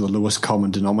appealing to the lowest common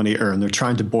denominator, and they're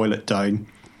trying to boil it down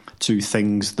to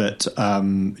things that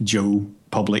Joe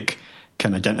public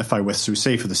can identify with. So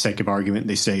say, for the sake of argument,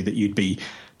 they say that you'd be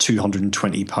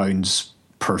 £220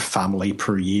 per family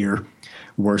per year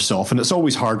worse off. And it's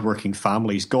always hardworking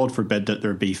families. God forbid that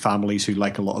there be families who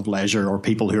like a lot of leisure, or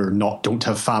people who don't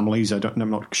have families. I'm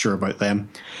not sure about them.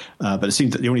 But it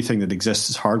seems that the only thing that exists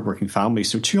is hardworking families.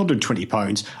 So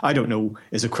 £220, I don't know,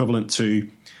 is equivalent to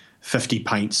 50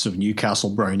 pints of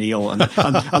Newcastle brown ale.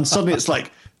 And suddenly it's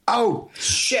like, oh,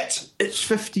 shit, it's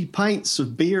 50 pints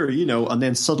of beer, and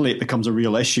then suddenly it becomes a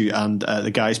real issue, and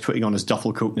the guy's putting on his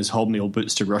duffel coat and his hobnail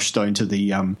boots to rush down to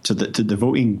the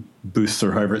voting booth,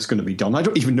 or however it's going to be done. I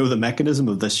don't even know the mechanism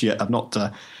of this yet. I've not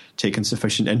taken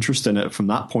sufficient interest in it from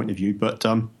that point of view, but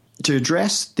to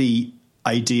address the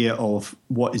idea of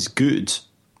what is good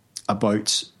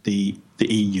about the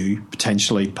EU,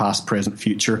 potentially past, present,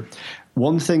 future,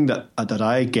 one thing that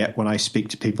I get when I speak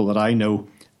to people that I know,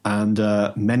 and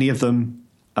many of them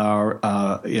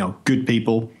are good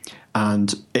people,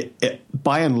 and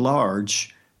by and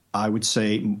large, I would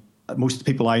say most of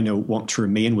the people I know want to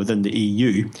remain within the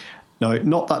EU. Now,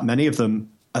 not that many of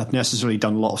them have necessarily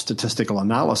done a lot of statistical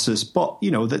analysis, but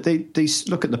that they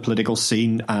look at the political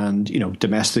scene and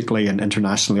domestically and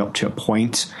internationally up to a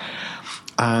point,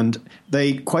 and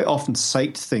they quite often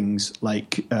cite things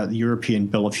like the European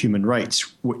Bill of Human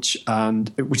Rights, which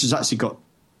is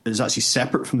actually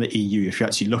separate from the EU if you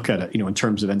actually look at it, in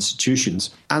terms of institutions.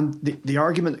 And the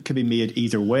argument that can be made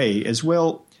either way is,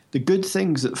 well, the good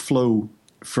things that flow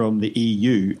from the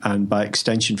EU and by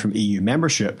extension from EU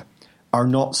membership are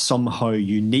not somehow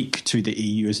unique to the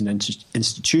EU as an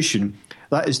institution.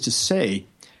 That is to say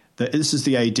that this is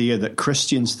the idea that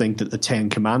Christians think that the Ten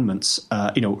Commandments,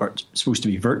 are supposed to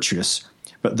be virtuous,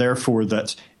 but therefore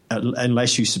that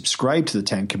unless you subscribe to the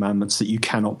Ten Commandments, that you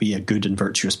cannot be a good and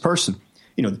virtuous person.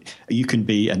 You can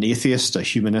be an atheist, a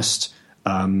humanist,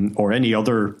 or any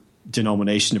other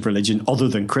denomination of religion other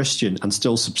than Christian and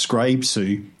still subscribe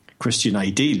to Christian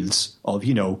ideals of,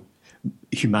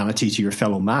 humanity to your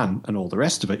fellow man and all the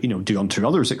rest of it, do unto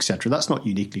others, etc. That's not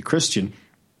uniquely Christian.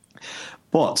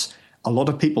 But a lot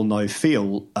of people now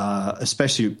feel,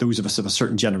 especially those of us of a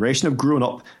certain generation, have grown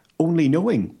up only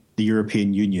knowing the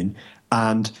European Union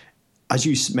and, as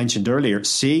you mentioned earlier,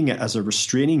 seeing it as a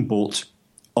restraining bolt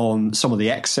on some of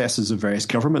the excesses of various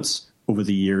governments over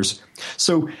the years.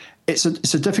 So it's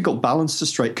a difficult balance to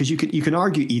strike, because you can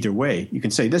argue either way. You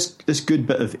can say this good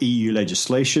bit of EU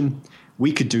legislation,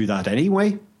 we could do that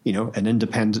anyway. An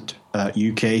independent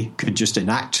UK could just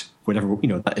enact whatever,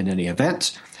 in any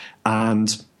event.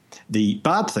 And the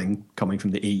bad thing coming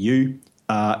from the EU,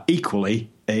 equally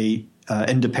a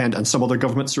independent, and some other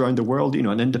governments around the world,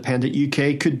 an independent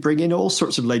UK could bring in all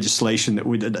sorts of legislation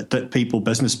that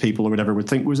business people or whatever would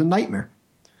think was a nightmare.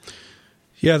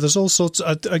 Yeah, there's all sorts.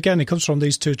 Again, it comes from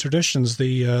these two traditions: the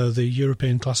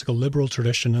European classical liberal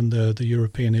tradition and the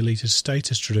European elitist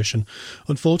statist tradition.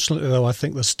 Unfortunately, though, I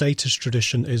think the statist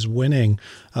tradition is winning.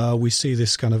 We see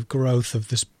this kind of growth of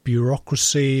this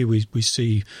bureaucracy. We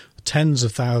see tens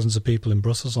of thousands of people in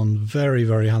Brussels on very,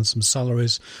 very handsome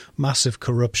salaries, massive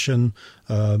corruption,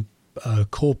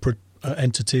 corporate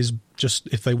entities. Just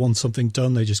if they want something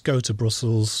done, they just go to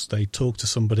Brussels, they talk to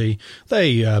somebody,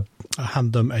 they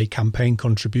hand them a campaign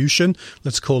contribution,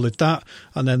 let's call it that,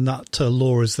 and then that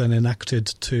law is then enacted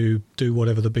to do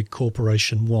whatever the big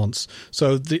corporation wants.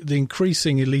 So the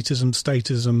increasing elitism,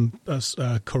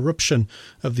 statism, corruption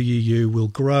of the EU will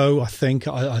grow, I think.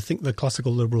 I think the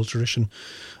classical liberal tradition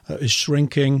is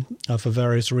shrinking for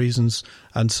various reasons,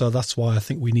 and so that's why I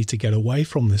think we need to get away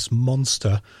from this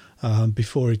monster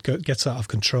before it gets out of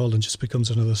control and just becomes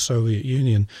another Soviet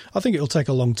Union. I think it'll take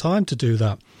a long time to do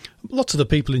that. Lots of the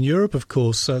people in Europe, of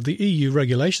course, the EU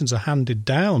regulations are handed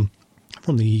down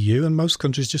from the EU, and most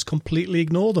countries just completely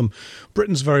ignore them.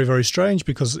 Britain's very, very strange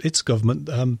because its government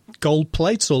gold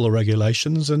plates all the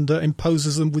regulations and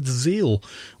imposes them with zeal,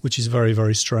 which is very,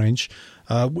 very strange.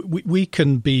 We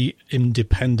can be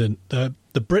independent. The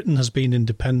Britain has been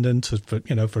independent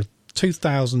for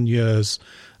 2,000 years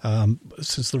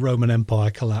since the Roman Empire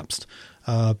collapsed.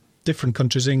 Different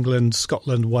countries, England,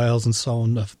 Scotland, Wales and so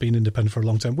on, have been independent for a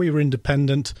long time. We were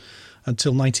independent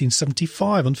until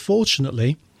 1975.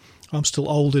 Unfortunately, I'm still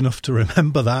old enough to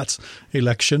remember that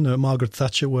election, Margaret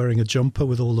Thatcher wearing a jumper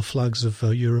with all the flags of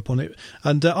Europe on it.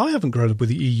 And I haven't grown up with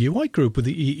the EU. I grew up with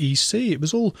the EEC. It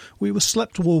was all, we were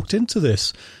walked into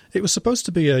this. It was supposed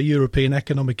to be a European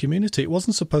Economic Community. It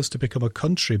wasn't supposed to become a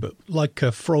country, but like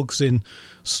frogs in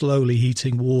slowly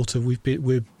heating water,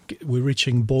 we're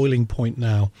reaching boiling point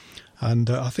now. And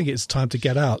I think it's time to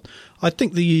get out. I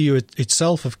think the EU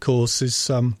itself, of course,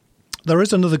 is... There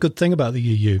is another good thing about the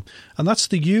EU, and that's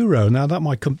the euro. Now, that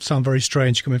might sound very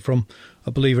strange coming from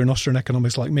a believer in Austrian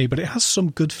economics like me, but it has some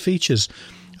good features.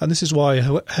 And this is why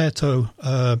Jesus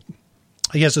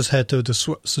Herto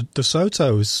de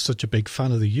Soto is such a big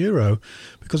fan of the euro,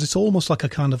 because it's almost like a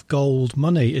kind of gold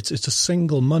money. It's a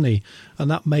single money, and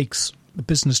that makes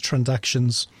business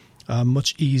transactions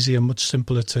much easier, much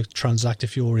simpler to transact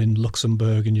if you're in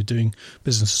Luxembourg and you're doing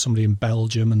business with somebody in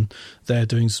Belgium and they're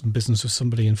doing some business with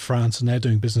somebody in France and they're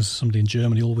doing business with somebody in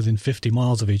Germany, all within 50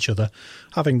 miles of each other.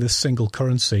 Having this single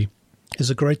currency is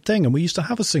a great thing. And we used to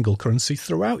have a single currency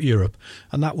throughout Europe,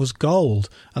 and that was gold,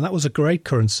 and that was a great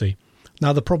currency.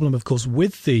 Now, the problem, of course,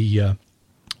 with the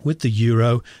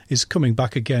euro is coming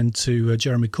back again to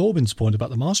Jeremy Corbyn's point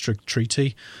about the Maastricht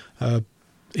Treaty.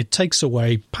 it takes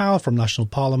away power from national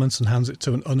parliaments and hands it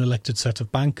to an unelected set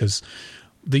of bankers.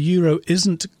 The euro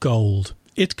isn't gold.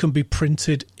 It can be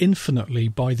printed infinitely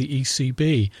by the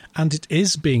ECB, and it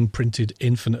is being printed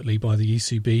infinitely by the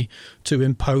ECB to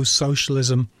impose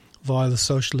socialism via the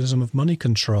socialism of money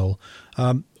control.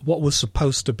 What was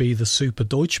supposed to be the super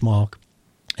Deutschmark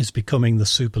is becoming the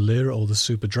super lira or the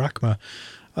super drachma.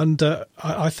 And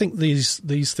I think these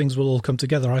things will all come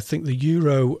together. I think the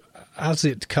euro, as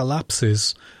it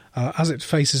collapses, as it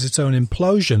faces its own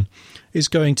implosion, is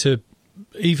going to,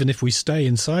 even if we stay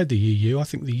inside the EU, I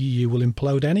think the EU will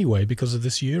implode anyway because of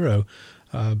this euro,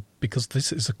 because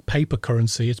this is a paper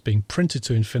currency. It's being printed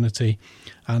to infinity,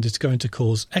 and it's going to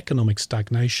cause economic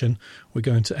stagnation. We're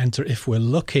going to enter, if we're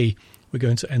lucky, we're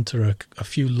going to enter a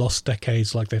few lost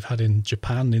decades like they've had in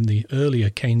Japan in the earlier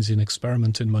Keynesian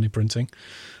experiment in money printing.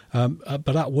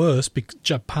 But at worst,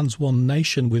 Japan's one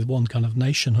nation with one kind of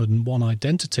nationhood and one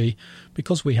identity,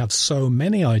 because we have so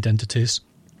many identities.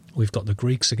 We've got the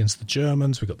Greeks against the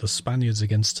Germans, we've got the Spaniards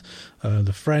against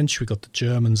the French, we've got the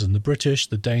Germans and the British,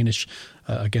 the Danish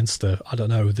against the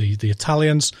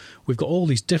Italians. We've got all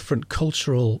these different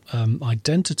cultural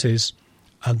identities,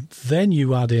 and then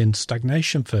you add in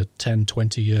stagnation for 10,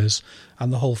 20 years,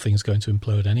 and the whole thing's going to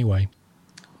implode anyway.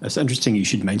 It's interesting you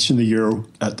should mention the euro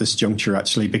at this juncture,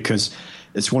 actually, because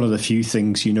it's one of the few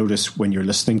things you notice when you're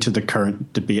listening to the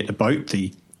current debate about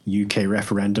the UK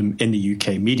referendum in the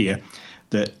UK media,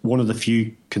 that one of the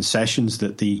few concessions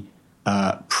that the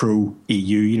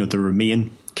pro-EU, the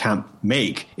Remain camp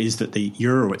make is that the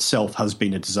euro itself has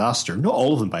been a disaster. Not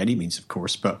all of them by any means, of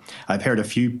course, but I've heard a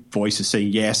few voices saying,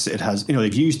 yes, it has.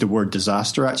 They've used the word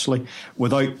disaster, actually,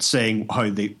 without saying how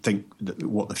they think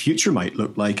what the future might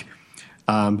look like.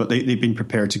 But they've been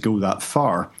prepared to go that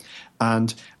far.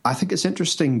 And I think it's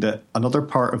interesting that another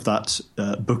part of that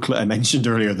booklet I mentioned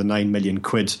earlier, the 9 million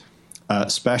quid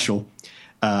special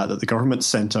that the government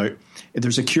sent out,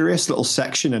 there's a curious little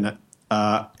section in it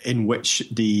in which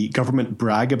the government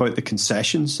brag about the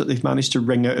concessions that they've managed to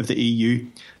wring out of the EU,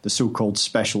 the so-called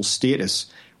special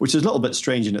status, which is a little bit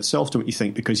strange in itself, don't you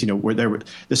think? Because, we're there.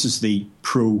 This is the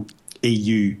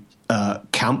pro-EU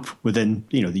camp within,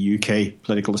 the UK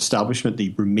political establishment,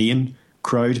 the Remain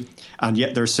crowd, and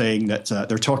yet they're saying that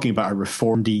they're talking about a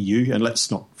reformed EU, and let's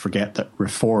not forget that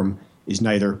reform is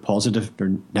neither positive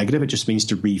nor negative. It just means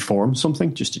to reform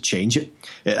something, just to change it.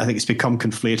 I think it's become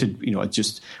conflated,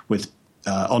 just with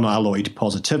unalloyed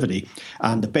positivity.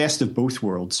 And the best of both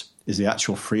worlds is the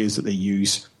actual phrase that they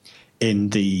use in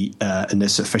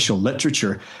this official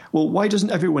literature. Well, why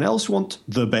doesn't everyone else want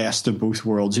the best of both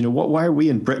worlds? Why are we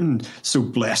in Britain so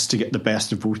blessed to get the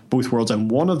best of both worlds? And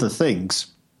one of the things,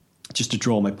 just to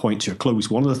draw my point to a close,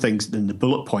 one of the things in the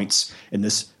bullet points in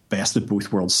this best of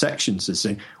both worlds sections is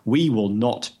saying we will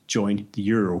not join the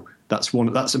euro. That's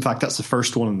the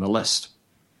first one on the list.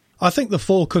 I think the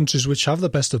four countries which have the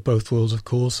best of both worlds, of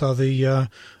course, are the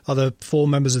four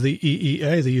members of the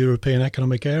EEA, the European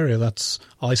Economic Area. That's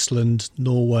Iceland,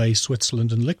 Norway,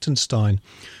 Switzerland and Liechtenstein.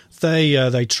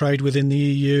 They trade within the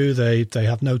EU. They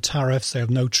have no tariffs. They have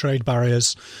no trade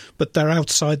barriers, but they're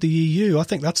outside the EU. I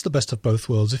think that's the best of both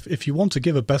worlds. If you want to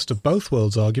give a best of both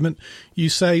worlds argument, you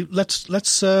say let's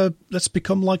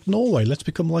become like Norway. Let's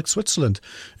become like Switzerland.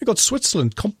 You've got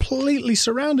Switzerland completely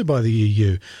surrounded by the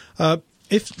EU.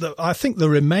 I think the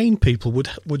Remain people would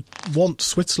want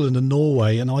Switzerland and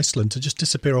Norway and Iceland to just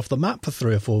disappear off the map for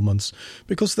 3 or 4 months,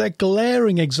 because they're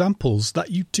glaring examples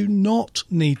that you do not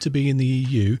need to be in the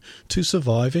EU to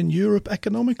survive in Europe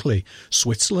economically.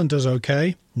 Switzerland does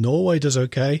okay. Norway does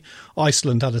okay.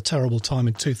 Iceland had a terrible time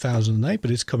in 2008,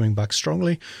 but it's coming back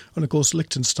strongly. And of course,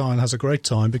 Liechtenstein has a great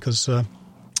time because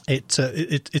it's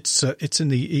in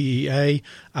the EEA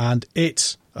and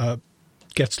it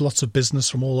gets lots of business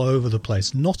from all over the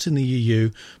place, not in the EU,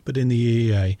 but in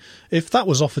the EEA. If that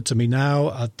was offered to me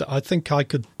now, I think I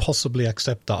could possibly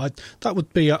accept that. That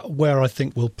would be where I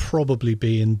think we'll probably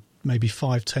be in maybe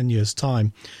 5-10 years'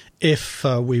 time if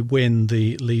we win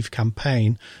the Leave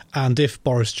campaign and if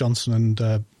Boris Johnson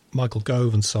and Michael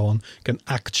Gove and so on can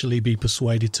actually be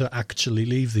persuaded to actually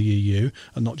leave the EU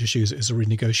and not just use it as a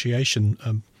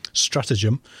renegotiation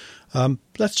stratagem.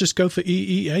 Let's just go for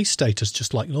EEA status,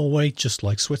 just like Norway, just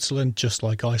like Switzerland, just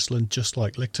like Iceland, just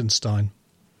like Liechtenstein.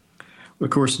 Of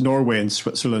course, Norway and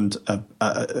Switzerland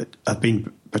have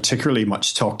been particularly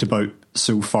much talked about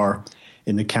so far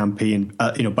in the campaign,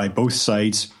 by both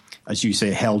sides, as you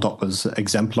say, held up as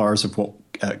exemplars of what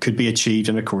could be achieved.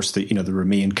 And of course, the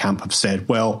Remain camp have said,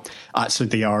 well, actually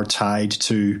they are tied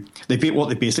to. What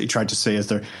they basically tried to say is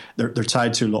they're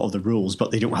tied to a lot of the rules,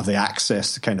 but they don't have the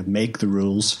access to kind of make the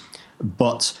rules.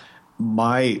 But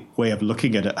my way of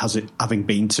looking at it, having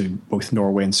been to both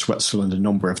Norway and Switzerland a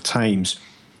number of times,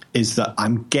 is that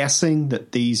I'm guessing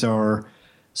that these are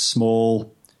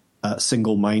small,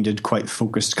 single-minded, quite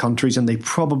focused countries, and they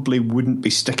probably wouldn't be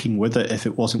sticking with it if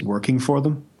it wasn't working for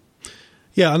them.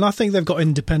 Yeah, and I think they've got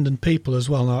independent people as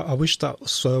well. And I wish that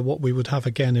was what we would have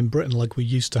again in Britain, like we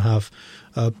used to have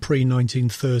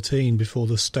pre-1913, before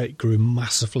the state grew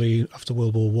massively after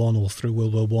World War One or through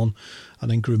World War One,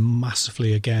 and then grew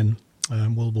massively again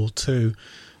World War Two.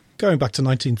 Going back to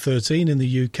 1913 in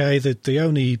the UK, the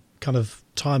only kind of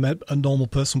time a normal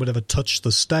person would ever touch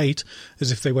the state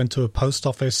is if they went to a post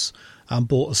office and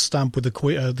bought a stamp with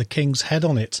the King's head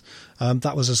on it.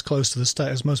 That was as close to the state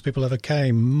as most people ever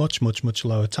came. Much, much, much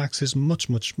lower taxes, much,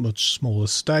 much, much smaller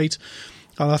state.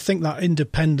 And I think that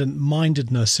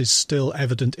independent-mindedness is still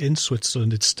evident in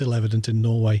Switzerland. It's still evident in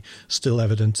Norway, still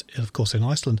evident, of course, in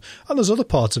Iceland. And there's other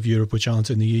parts of Europe which aren't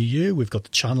in the EU. We've got the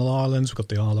Channel Islands, we've got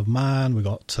the Isle of Man, we've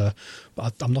got,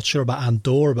 I'm not sure about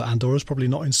Andorra, but Andorra's probably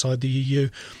not inside the EU.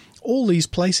 All these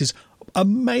places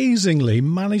amazingly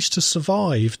managed to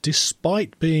survive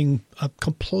despite being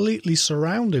completely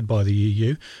surrounded by the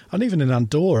EU. And even in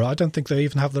Andorra, I don't think they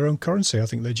even have their own currency. I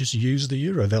think they just use the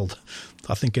euro.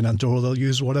 I think in Andorra they'll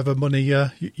use whatever money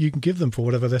you can give them for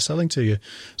whatever they're selling to you.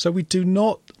 So we do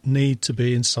not need to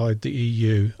be inside the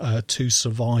EU to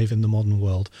survive in the modern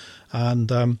world.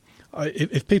 And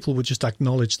if people would just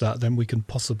acknowledge that, then we can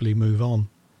possibly move on.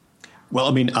 Well,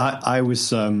 I mean, I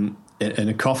was in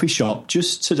a coffee shop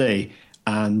just today,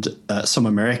 and some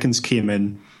Americans came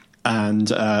in, and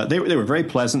they were very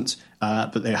pleasant,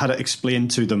 but they had it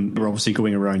explained to them. They were obviously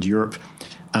going around Europe,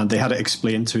 and they had it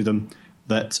explained to them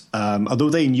that although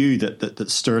they knew that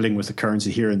sterling was the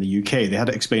currency here in the UK, they had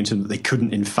it explained to them that they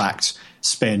couldn't, in fact,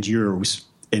 spend euros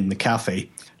in the cafe.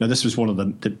 Now, this was one of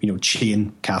the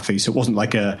chain cafes, so it wasn't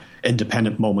like a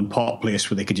independent mom and pop place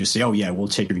where they could just say, "Oh yeah, we'll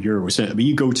take your euros." I mean,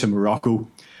 you go to Morocco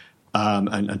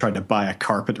and try to buy a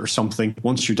carpet or something.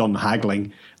 Once you're done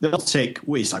haggling, they'll take,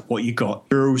 it's like, what you got?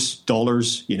 Euros,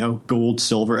 dollars, gold,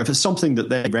 silver. If it's something that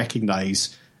they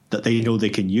recognise that they know they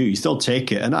can use, they'll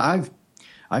take it. And I've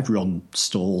run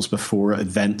stalls before at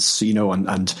events,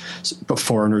 and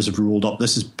foreigners have rolled up.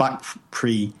 This is back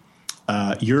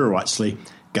pre-Euro, actually.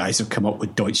 Guys have come up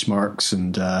with Deutschmarks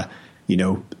and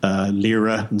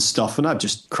lira and stuff, and I've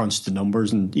just crunched the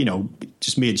numbers and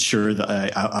just made sure that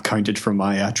I accounted for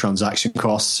my transaction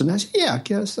costs, and I said, yeah, I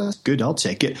guess that's good, I'll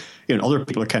take it. Other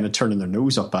people are kind of turning their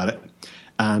nose up at it,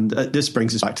 and this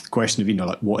brings us back to the question of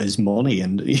like, what is money?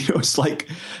 And it's like,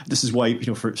 this is why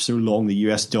for so long the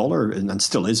US dollar, and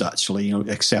still is actually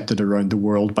accepted around the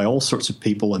world by all sorts of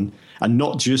people, and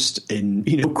not just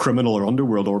in criminal or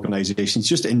underworld organizations,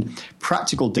 just in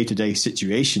practical day-to-day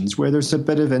situations where there's a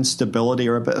bit of instability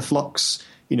or a bit of flux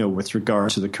with regard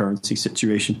to the currency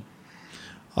situation.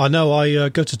 I know. I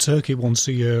go to Turkey once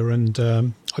a year, and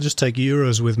I just take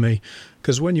euros with me,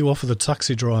 because when you offer the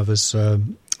taxi drivers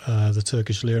the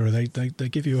Turkish lira, they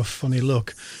give you a funny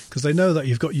look, because they know that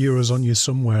you've got euros on you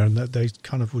somewhere, and that they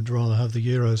kind of would rather have the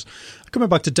euros. Coming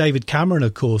back to David Cameron,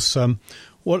 of course,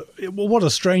 what a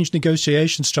strange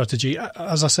negotiation strategy.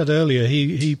 As I said earlier,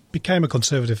 he became a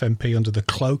Conservative MP under the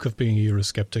cloak of being a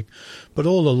Eurosceptic, but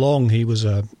all along he was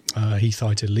a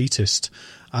Heathite elitist.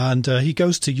 And he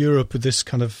goes to Europe with this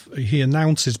he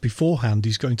announces beforehand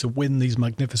he's going to win these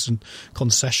magnificent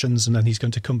concessions, and then he's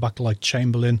going to come back like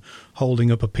Chamberlain,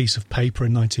 holding up a piece of paper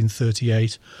in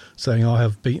 1938 saying, I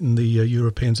have beaten the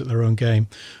Europeans at their own game.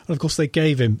 And of course they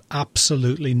gave him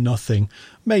absolutely nothing.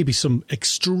 Maybe some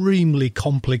extremely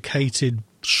complicated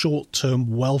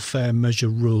short-term welfare measure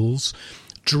rules,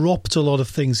 dropped a lot of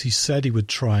things he said he would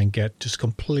try and get, just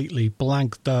completely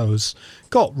blanked those,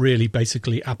 got really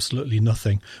basically absolutely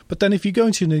nothing. But then if you go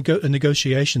into a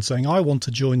negotiation saying, I want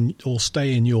to join or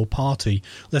stay in your party,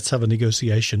 let's have a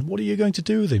negotiation, what are you going to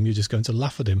do with him? You're just going to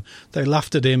laugh at him. They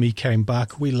laughed at him, he came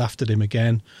back, we laughed at him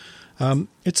again.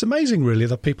 It's amazing, really,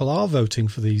 that people are voting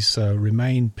for these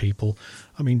Remain people.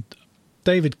 I mean,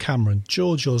 David Cameron,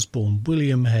 George Osborne,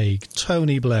 William Hague,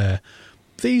 Tony Blair.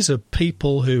 These are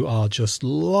people who are just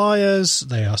liars.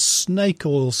 They are snake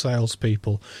oil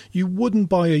salespeople. You wouldn't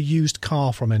buy a used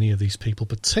car from any of these people,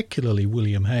 particularly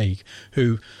William Hague,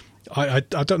 who I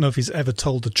don't know if he's ever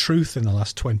told the truth in the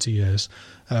last 20 years.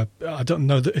 I don't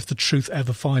know if the truth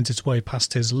ever finds its way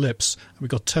past his lips. We've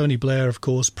got Tony Blair, of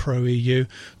course, pro-EU.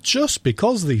 Just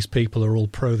because these people are all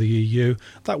pro the EU,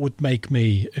 that would make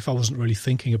me, if I wasn't really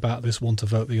thinking about this, want to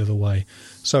vote the other way.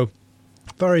 So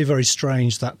very, very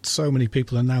strange that so many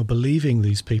people are now believing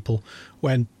these people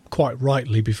when, quite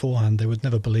rightly, beforehand, they would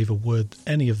never believe a word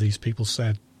any of these people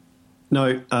said.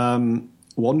 Now,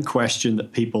 one question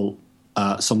that people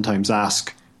sometimes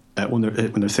ask when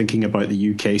they're thinking about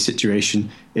the UK situation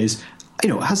is,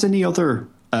 has any other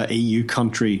EU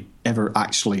country ever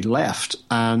actually left?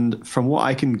 And from what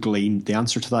I can glean, the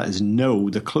answer to that is no.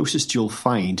 The closest you'll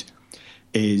find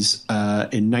is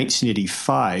in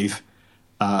 1985,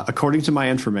 according to my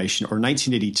information, or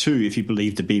 1982, if you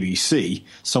believe the BBC.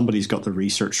 Somebody's got the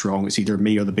research wrong. It's either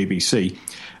me or the BBC.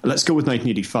 Let's go with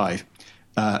 1985.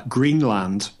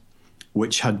 Greenland,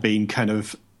 which had been kind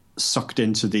of sucked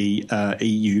into the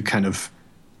EU kind of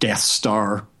Death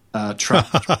Star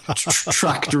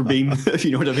tractor beam, if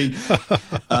you know what I mean,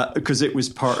 because it was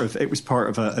part of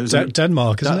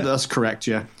Denmark, isn't it? That's correct,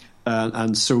 yeah.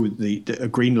 And so the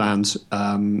Greenland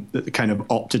kind of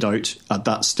opted out at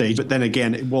that stage. But then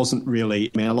again, it wasn't really,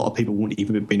 a lot of people won't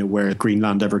even have been aware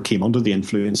Greenland ever came under the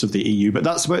influence of the EU, but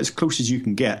that's about as close as you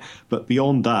can get. But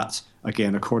beyond that,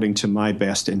 again, according to my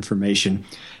best information,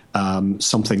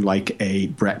 something like a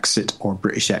Brexit or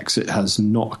British exit has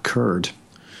not occurred.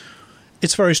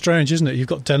 It's very strange, isn't it? You've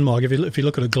got Denmark. If you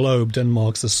look at a globe,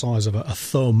 Denmark's the size of a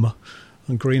thumb,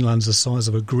 and Greenland's the size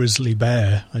of a grizzly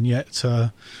bear, and yet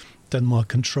Denmark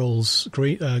controls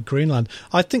Greenland.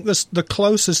 I think the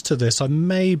closest to this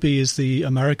maybe is the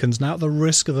Americans. Now, at the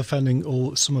risk of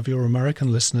offending some of your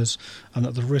American listeners, and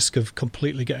at the risk of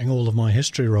completely getting all of my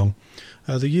history wrong,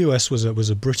 the US was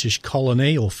a British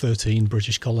colony, or 13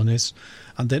 British colonies,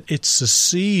 and then it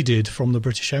seceded from the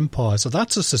British Empire. So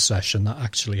that's a secession that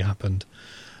actually happened.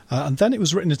 And then it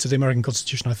was written into the American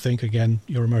Constitution, I think. Again,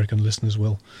 your American listeners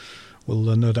will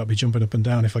no doubt be jumping up and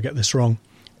down if I get this wrong.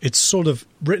 It's sort of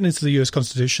written into the US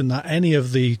Constitution that any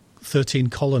of the 13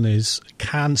 colonies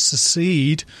can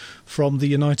secede from the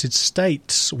United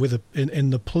States in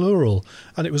the plural.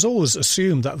 And it was always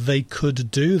assumed that they could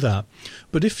do that.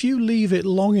 But if you leave it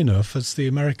long enough, as the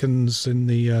Americans in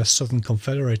the Southern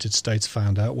Confederated States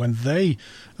found out,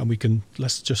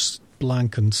 let's just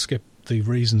blank and skip the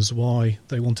reasons why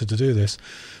they wanted to do this.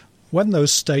 When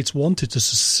those states wanted to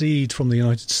secede from the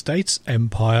United States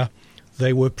empire,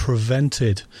 they were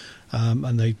prevented,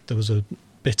 and there was a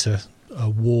bitter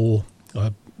war,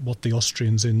 what the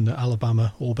Austrians in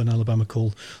Auburn, Alabama,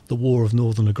 called the War of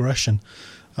Northern Aggression,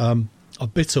 a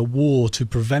bitter war to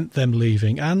prevent them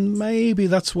leaving, and maybe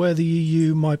that's where the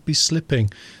EU might be slipping.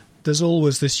 There's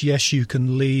always this, yes, you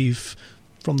can leave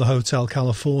from the Hotel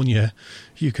California,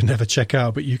 you can never check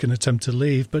out, but you can attempt to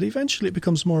leave. But eventually it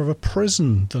becomes more of a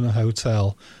prison than a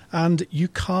hotel, and you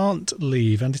can't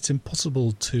leave, and it's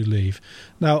impossible to leave.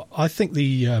 Now, I think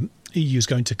the EU is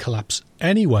going to collapse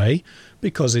anyway,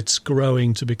 because it's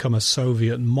growing to become a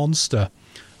Soviet monster.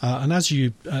 And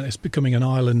it's becoming an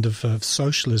island of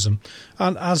socialism.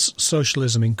 And as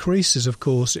socialism increases, of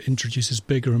course, it introduces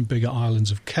bigger and bigger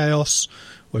islands of chaos,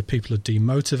 where people are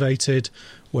demotivated,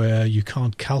 where you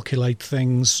can't calculate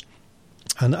things.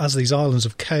 And as these islands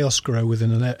of chaos grow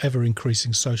within an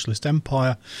ever-increasing socialist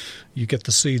empire, you get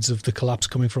the seeds of the collapse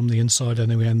coming from the inside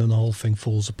anyway, and then the whole thing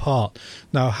falls apart.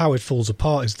 Now, how it falls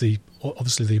apart is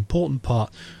obviously the important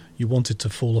part. You want it to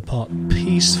fall apart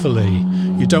peacefully.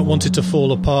 You don't want it to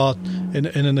fall apart in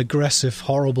an aggressive,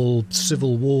 horrible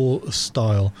civil war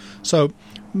style. So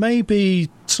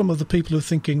maybe some of the people who are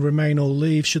thinking remain or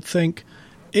leave should think,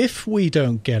 if we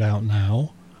don't get out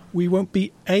now, we won't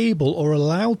be able or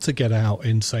allowed to get out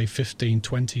in, say, 15,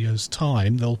 20 years'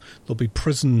 time. There'll be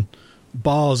prison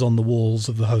bars on the walls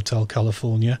of the Hotel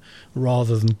California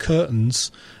rather than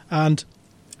curtains. And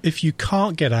if you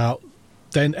can't get out,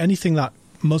 then anything that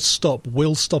must stop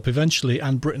will stop eventually,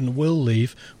 and Britain will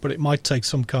leave, but it might take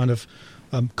some kind of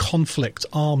armed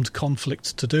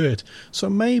conflict to do it. So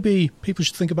maybe people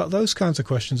should think about those kinds of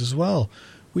questions as well.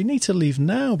 We need to leave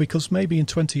now, because maybe in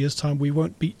 20 years' time we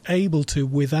won't be able to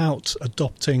without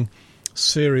adopting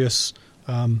serious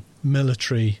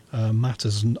military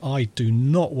matters, and I do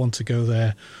not want to go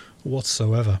there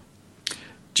whatsoever.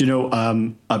 Do you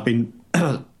know, I've been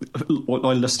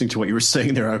while listening to what you were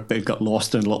saying there, I got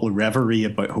lost in a little reverie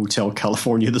about Hotel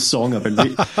California, the song.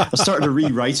 I started to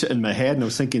rewrite it in my head, and I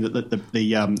was thinking that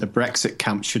the Brexit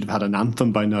camp should have had an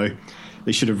anthem by now.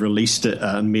 They should have released it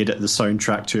and made it the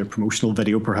soundtrack to a promotional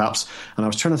video, perhaps. And I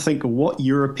was trying to think of what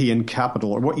European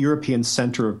capital or what European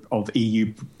centre of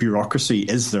EU bureaucracy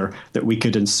is there that we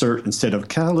could insert instead of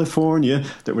California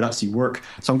that would actually work.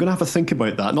 So I'm going to have a think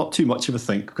about that. Not too much of a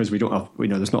think, because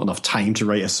there's not enough time to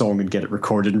write a song and get it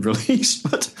recorded and released.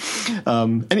 But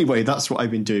anyway, that's what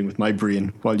I've been doing with my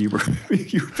brain while you were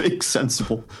being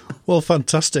sensible. Well,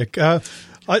 fantastic.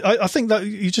 I think that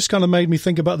you just kind of made me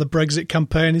think about the Brexit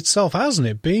campaign itself, hasn't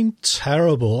it? Been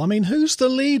terrible. I mean, who's the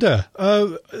leader?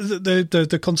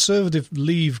 The Conservative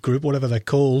Leave group, whatever they're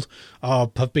called,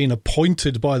 have been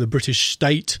appointed by the British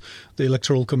state, the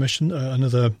Electoral Commission,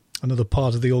 another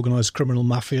part of the organised criminal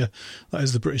mafia, that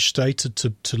is the British state,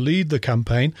 to lead the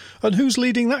campaign. And who's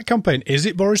leading that campaign? Is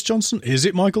it Boris Johnson? Is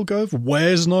it Michael Gove?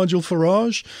 Where's Nigel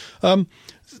Farage?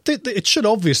 It should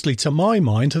obviously, to my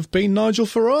mind, have been Nigel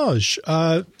Farage.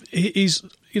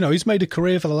 He's made a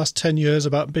career for the last 10 years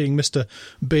about being Mr.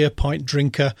 Beer Pint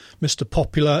Drinker, Mr.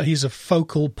 Popular. He's a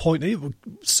focal point.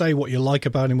 Say what you like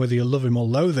about him, whether you love him or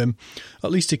loathe him.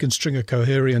 At least he can string a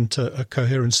coherent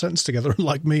sentence together,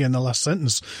 like me in the last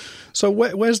sentence. So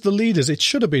where's the leaders? It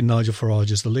should have been Nigel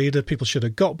Farage as the leader. People should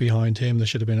have got behind him. There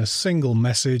should have been a single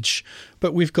message.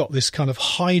 But we've got this kind of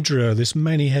hydra, this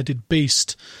many-headed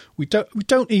beast. We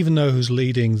don't even know who's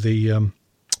leading the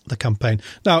campaign.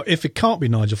 Now, if it can't be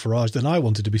Nigel Farage, then I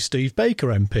wanted to be Steve Baker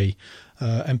MP,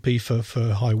 MP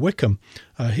for High Wycombe.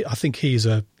 I think he's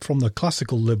from the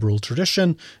classical Liberal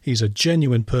tradition. He's a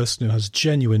genuine person who has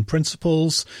genuine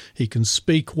principles. He can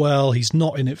speak well. He's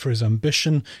not in it for his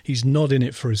ambition. He's not in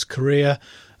it for his career.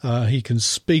 He can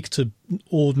speak to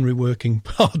hard-working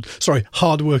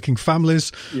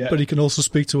families, but he can also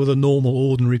speak to other normal,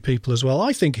 ordinary people as well.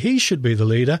 I think he should be the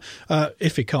leader,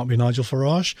 if it can't be Nigel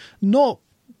Farage, not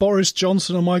Boris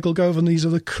Johnson and Michael Gove and these are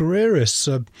the careerists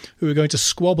who are going to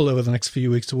squabble over the next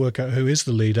few weeks to work out who is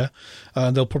the leader.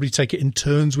 And they'll probably take it in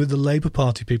turns with the Labour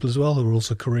Party people as well, who are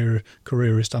also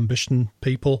careerist ambition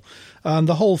people. And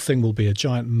the whole thing will be a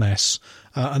giant mess.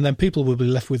 And then people will be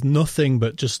left with nothing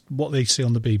but just what they see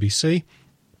on the BBC.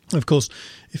 Of course,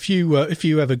 if you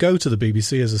ever go to the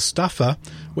BBC as a staffer,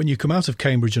 when you come out of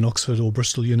Cambridge and Oxford or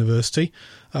Bristol University,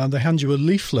 they hand you a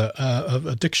leaflet of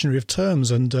a dictionary of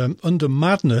terms, and under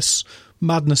madness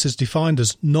is defined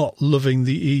as not loving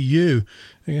the EU.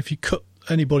 And if you cut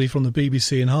anybody from the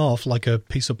BBC in half like a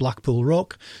piece of Blackpool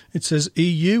rock, it says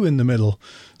EU in the middle.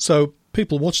 So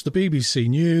people watch the BBC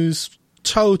News,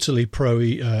 totally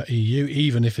pro-EU,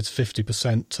 even if it's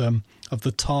 50% of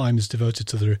the time is devoted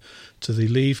to the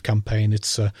Leave campaign.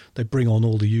 It's they bring on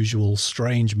all the usual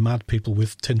strange mad people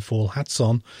with tinfoil hats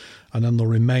on, and on the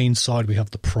Remain side we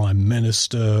have the Prime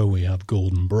Minister, we have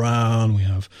Gordon Brown, we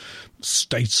have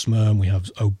statesmen, we have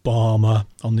Obama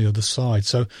on the other side.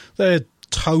 So they're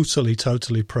totally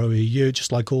pro-EU,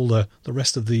 just like all the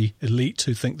rest of the elite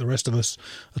who think the rest of us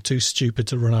are too stupid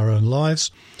to run our own lives.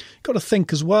 Got to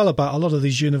think as well about a lot of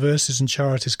these universities and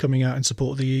charities coming out in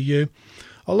support of the EU.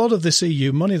 A lot of this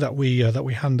EU money that we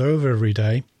hand over every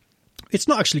day, it's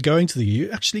not actually going to the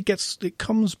EU. It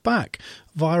comes back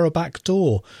via a back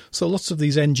door. So lots of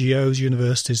these NGOs,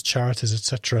 universities, charities,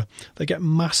 etc., they get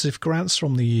massive grants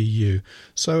from the EU.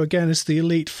 So again, it's the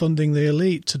elite funding the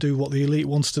elite to do what the elite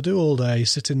wants to do all day: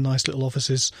 sit in nice little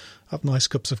offices, have nice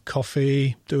cups of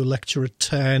coffee, do a lecture at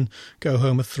 10, go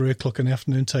home at 3 o'clock in the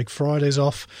afternoon, take Fridays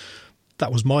off.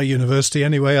 That was my university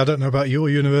anyway. I don't know about your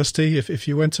university, if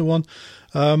you went to one.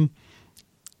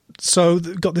 So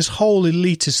they've got this whole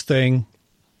elitist thing.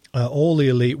 All the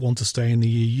elite want to stay in the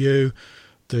EU.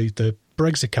 The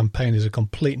Brexit campaign is a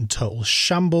complete and total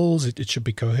shambles. It should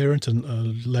be coherent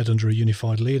and led under a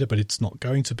unified leader, but it's not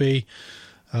going to be.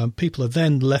 People are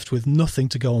then left with nothing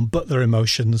to go on but their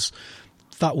emotions.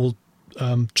 That will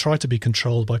try to be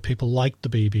controlled by people like the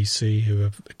BBC, who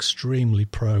are extremely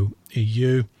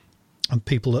pro-EU. And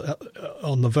people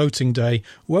on the voting day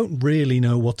won't really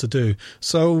know what to do.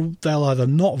 So they'll either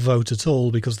not vote at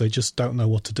all because they just don't know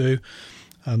what to do,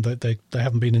 and they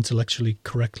haven't been intellectually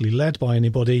correctly led by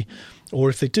anybody, or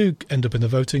if they do end up in the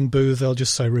voting booth, they'll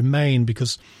just say Remain,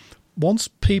 because once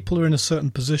people are in a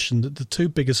certain position, the two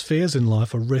biggest fears in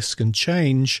life are risk and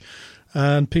change.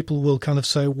 And people will kind of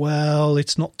say, well,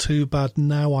 it's not too bad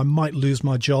now. I might lose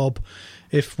my job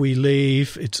if we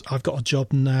leave. I've got a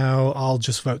job now. I'll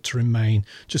just vote to Remain.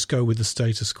 Just go with the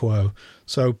status quo.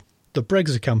 So the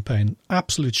Brexit campaign,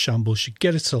 absolute shambles, should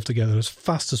get itself together as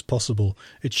fast as possible.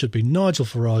 It should be Nigel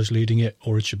Farage leading it,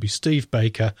 or it should be Steve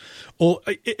Baker. Or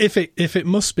if it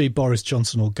must be Boris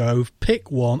Johnson or Gove, pick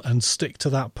one and stick to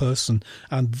that person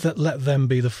and let them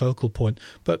be the focal point.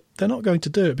 But they're not going to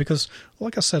do it because,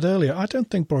 like I said earlier, I don't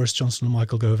think Boris Johnson and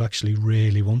Michael Gove actually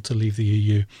really want to leave the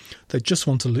EU. They just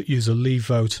want to use a leave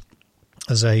vote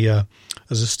as a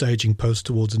staging post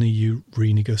towards an EU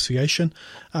renegotiation.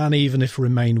 And even if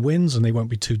Remain wins, and they won't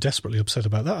be too desperately upset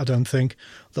about that, I don't think,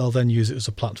 they'll then use it as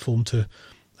a platform to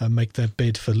make their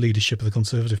bid for leadership of the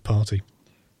Conservative Party.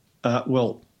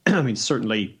 Well, I mean,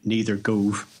 certainly neither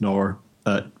Gove nor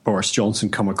Boris Johnson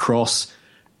come across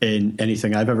in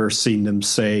anything I've ever seen them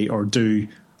say or do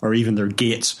or even their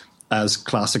gait as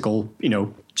classical,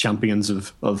 champions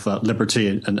of liberty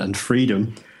and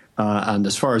freedom. And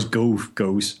as far as Gove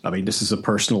goes, I mean, this is a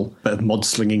personal bit of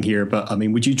mudslinging here, but I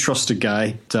mean, would you trust a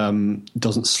guy that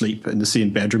doesn't sleep in the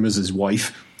same bedroom as his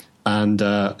wife? And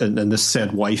this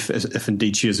said wife, if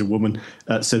indeed she is a woman,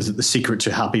 says that the secret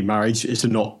to happy marriage is to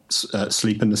not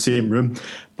sleep in the same room.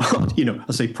 But,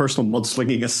 I say personal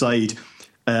mudslinging aside.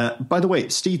 By the way,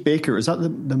 Steve Baker, is that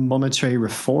the monetary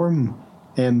reform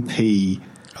MP?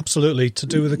 Absolutely, to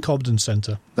do with the Cobden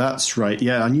Centre. That's right,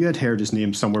 yeah, and you had heard his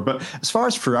name somewhere. But as far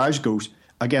as Farage goes,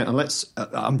 again, and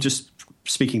I'm just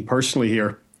speaking personally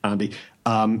here, Andy,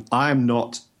 I'm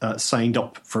not signed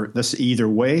up for this either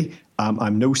way.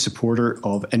 I'm no supporter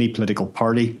of any political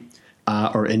party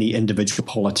or any individual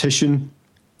politician.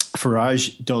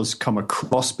 Farage does come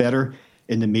across better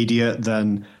in the media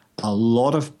than a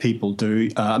lot of people do.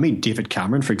 I mean, David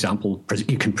Cameron, for example,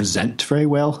 you can present very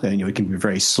well, and he can be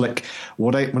very slick.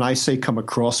 When I say come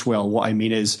across well, what I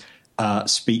mean is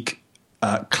speak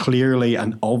clearly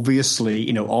and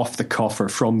obviously, off the cuff or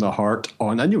from the heart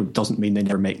on. And it doesn't mean they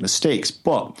never make mistakes,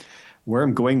 but where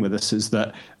I'm going with this is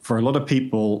that for a lot of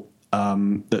people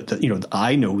that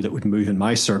I know that would move in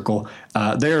my circle,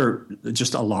 they're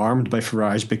just alarmed by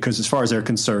Farage because, as far as they're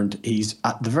concerned, he's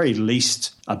at the very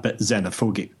least a bit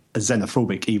xenophobic,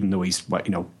 even though he's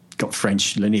got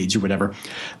French lineage or whatever,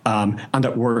 and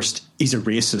at worst he's a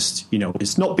racist.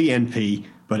 It's not BNP,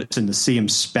 but it's in the same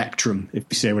spectrum, if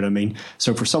you say what I mean.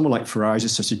 So for someone like Farage,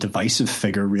 it's such a divisive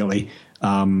figure, really.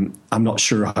 I'm not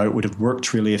sure how it would have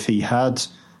worked really if he had.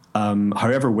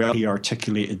 However well he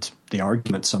articulated the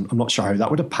arguments, I'm not sure how that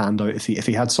would have panned out if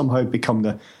he had somehow become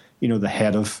the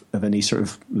head of any sort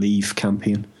of Leave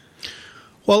campaign.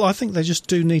 Well, I think they just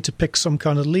do need to pick some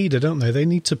kind of leader, don't they? They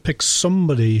need to pick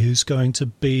somebody who's going to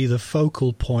be the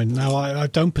focal point. Now, I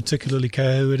don't particularly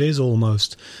care who it is,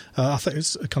 almost. I think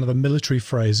it's a kind of a military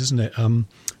phrase, isn't it?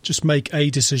 Just make a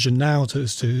decision now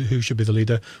as to who should be the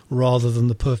leader rather than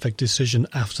the perfect decision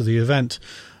after the event.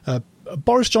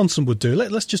 Boris Johnson would do.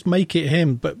 Let's just make it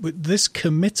him. But with this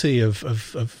committee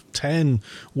of 10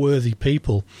 worthy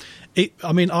people,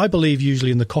 I believe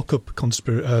usually in the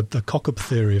cock-up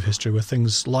theory of history, where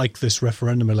things like this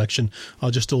referendum election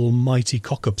are just almighty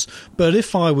cock-ups. But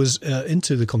if I was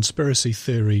into the conspiracy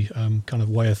theory kind of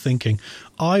way of thinking,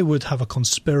 I would have a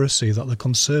conspiracy that the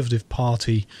Conservative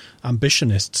Party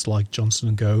ambitionists like Johnson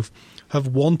and Gove have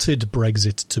wanted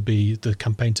Brexit the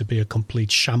campaign to be a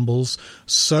complete shambles,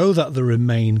 so that the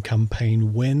Remain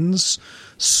campaign wins,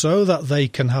 so that they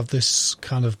can have this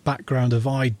kind of background of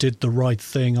I did the right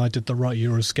thing, I did the right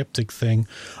Eurosceptic thing,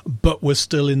 but we're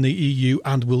still in the EU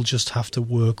and we'll just have to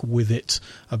work with it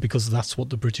because that's what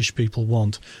the British people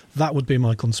want. That would be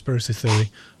my conspiracy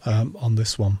theory on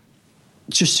this one.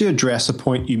 Just to address a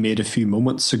point you made a few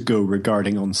moments ago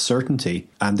regarding uncertainty,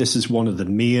 and this is one of the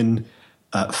main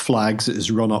flags that is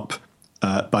run up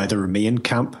by the Remain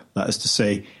camp. That is to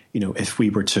say, if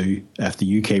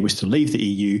the UK was to leave the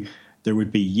EU, there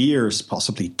would be years,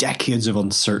 possibly decades of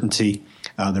uncertainty.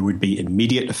 There would be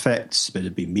immediate effects, but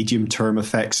there'd be medium-term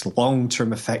effects,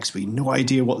 long-term effects. We have no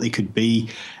idea what they could be.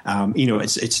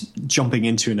 It's jumping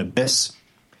into an abyss.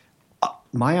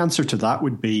 My answer to that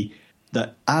would be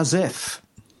that as if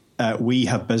we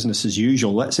have business as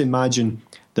usual, let's imagine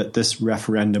that this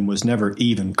referendum was never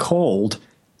even called,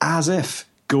 as if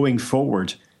going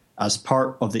forward as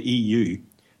part of the EU,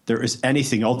 there is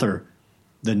anything other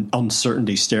than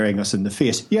uncertainty staring us in the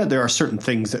face. Yeah, there are certain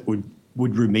things that would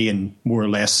remain more or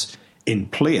less in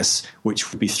place,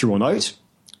 which would be thrown out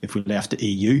if we left the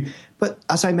EU. But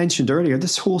as I mentioned earlier,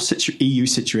 this whole EU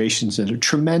situation is in a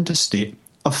tremendous state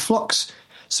of flux.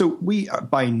 So we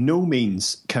by no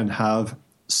means can have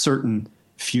certain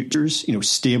futures,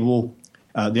 stable,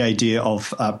 the idea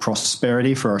of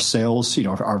prosperity for ourselves,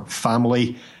 our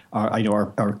family,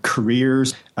 our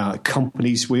careers,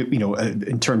 companies,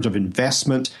 in terms of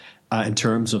investment, in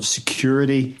terms of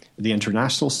security, the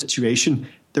international situation.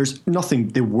 There's nothing.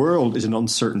 The world is an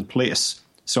uncertain place.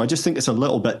 So I just think it's a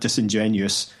little bit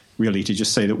disingenuous, really, to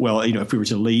just say that, well, if we were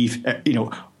to leave,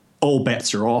 all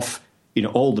bets are off.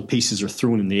 All the pieces are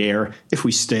thrown in the air. If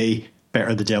we stay,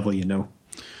 better the devil you know.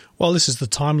 Well, this is the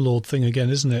Time Lord thing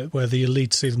again, isn't it? Where the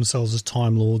elite see themselves as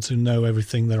Time Lords who know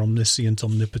everything, they're omniscient,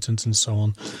 omnipotent, and so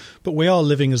on. But we are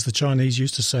living, as the Chinese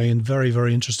used to say, in very,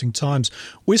 very interesting times.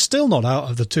 We're still not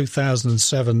out of the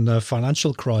 2007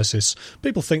 financial crisis.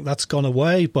 People think that's gone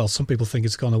away. Well, some people think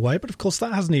it's gone away, but of course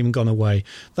that hasn't even gone away.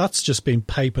 That's just been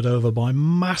papered over by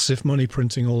massive money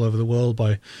printing all over the world,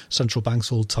 by central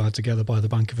banks all tied together by the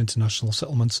Bank of International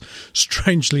Settlements.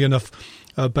 Strangely enough,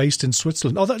 based in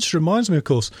Switzerland. Oh, that just reminds me, of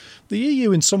course, the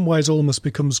EU in some ways almost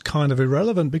becomes kind of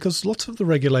irrelevant because lots of the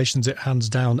regulations it hands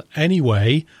down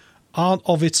anyway aren't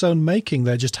of its own making.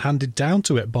 They're just handed down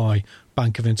to it by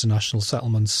Bank of International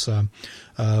Settlements.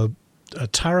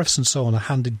 Tariffs and so on are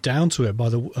handed down to it by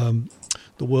the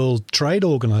World Trade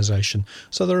Organization.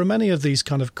 So there are many of these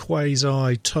kind of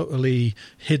quasi, totally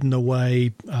hidden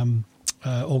away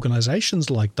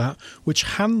organisations like that, which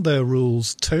hand their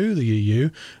rules to the EU,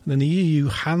 and then the EU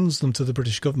hands them to the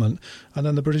British government, and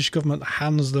then the British government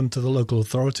hands them to the local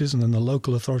authorities, and then the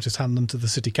local authorities hand them to the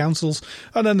city councils,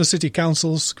 and then the city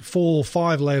councils, 4 or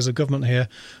 5 layers of government here,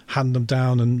 hand them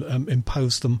down and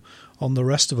impose them on the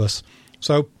rest of us.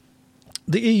 So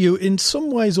the EU in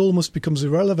some ways almost becomes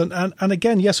irrelevant. And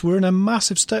again, yes, we're in a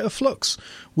massive state of flux.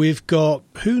 We've got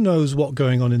who knows what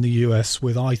going on in the US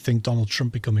with, I think, Donald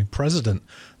Trump becoming president.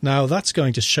 Now, that's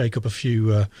going to shake up a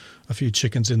few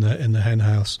chickens in the hen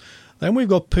house. Then we've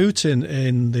got Putin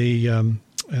in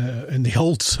the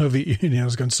old Soviet Union, I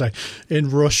was going to say, in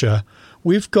Russia.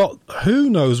 We've got who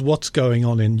knows what's going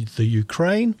on in the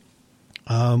Ukraine.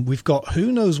 We've got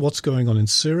who knows what's going on in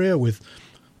Syria with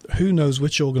who knows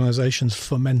which organisations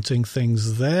fomenting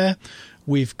things there.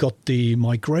 We've got the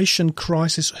migration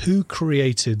crisis. Who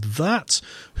created that?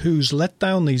 Who's let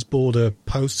down these border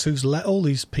posts? Who's let all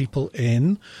these people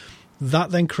in?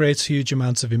 That then creates huge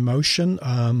amounts of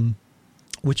emotion,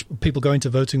 which people go into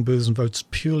voting booths and vote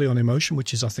purely on emotion,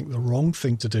 which is, I think, the wrong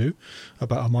thing to do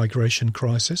about a migration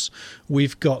crisis.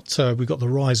 We've got the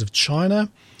rise of China.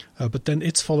 But then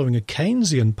it's following a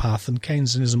Keynesian path, and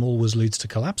Keynesianism always leads to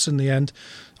collapse in the end.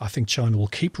 I think China will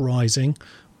keep rising,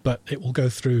 but it will go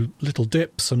through little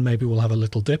dips, and maybe we'll have a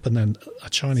little dip, and then a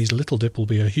Chinese little dip will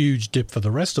be a huge dip for the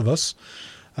rest of us.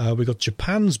 We've got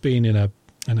Japan's been in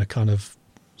a kind of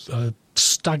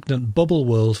stagnant bubble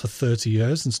world for 30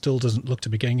 years and still doesn't look to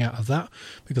be getting out of that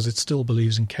because it still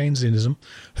believes in Keynesianism.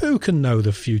 Who can know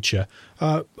the future?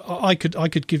 I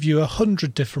could give you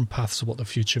 100 different paths of what the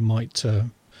future might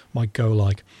go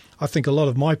like. I think a lot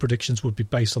of my predictions would be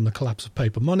based on the collapse of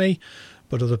paper money,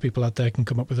 but other people out there can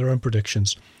come up with their own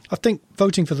predictions. I think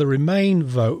voting for the Remain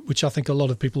vote, which I think a lot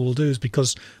of people will do, is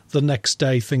because the next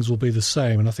day things will be the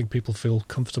same, and I think people feel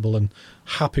comfortable and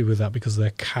happy with that because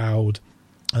they're cowed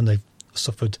and they've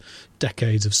suffered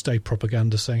decades of state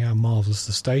propaganda saying how marvellous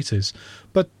the state is.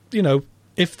 But, you know,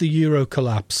 if the euro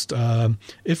collapsed,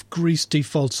 if Greece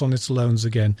defaults on its loans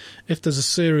again, if there's a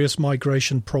serious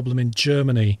migration problem in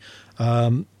Germany,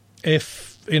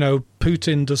 if, you know,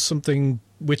 Putin does something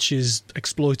which is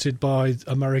exploited by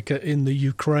America in the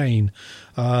Ukraine,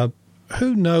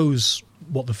 who knows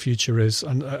what the future is?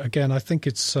 And again, I think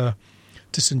it's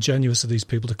disingenuous of these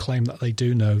people to claim that they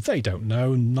do know. They don't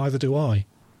know, and neither do I.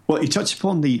 Well, you touched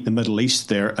upon the Middle East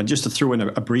there, and just to throw in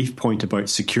a brief point about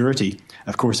security,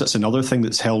 of course, that's another thing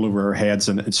that's held over our heads,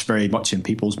 and it's very much in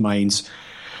people's minds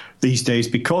these days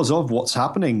because of what's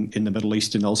happening in the Middle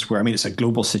East and elsewhere. I mean, it's a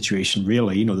global situation,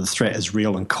 really. You know, the threat is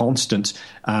real and constant,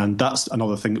 and that's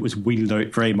another thing that was wheeled out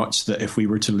very much, that if we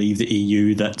were to leave the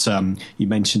EU, that you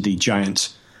mentioned the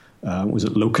giant... was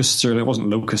it locusts? Or it wasn't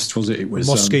locusts, was it? It was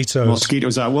mosquitoes.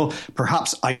 Mosquitoes. Well,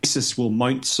 perhaps ISIS will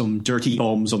mount some dirty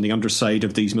bombs on the underside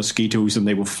of these mosquitoes, and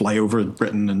they will fly over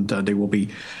Britain, and they will be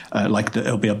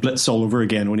it'll be a blitz all over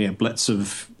again. Only a blitz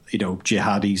of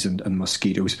jihadis and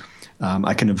mosquitoes.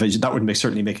 I can envision that would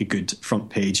certainly make a good front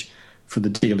page for the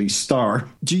Daily Star.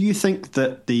 Do you think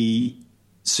that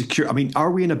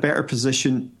are we in a better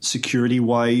position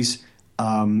security-wise?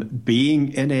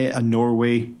 Being in a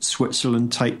Norway,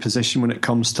 Switzerland type position when it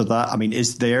comes to that? I mean,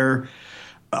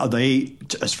 are they,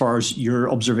 as far as your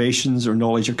observations or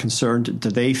knowledge are concerned, do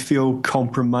they feel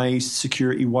compromised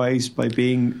security wise by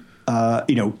being, how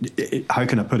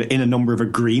can I put it, in a number of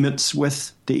agreements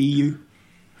with the EU?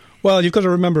 Well, you've got to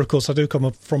remember, of course, I do come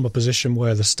up from a position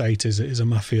where the state is a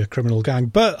mafia criminal gang,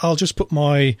 but I'll just put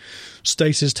my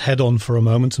statist head on for a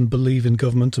moment and believe in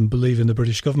government and believe in the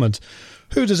British government.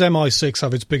 Who does MI6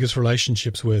 have its biggest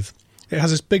relationships with? It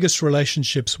has its biggest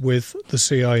relationships with the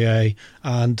CIA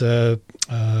and the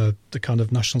kind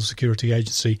of National Security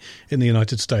Agency in the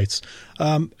United States.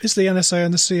 Is the NSA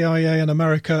and the CIA and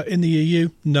America in the EU?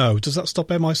 No. Does that stop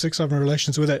MI6 having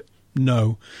relations with it?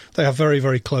 No. They have very,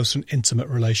 very close and intimate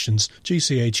relations.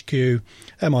 GCHQ,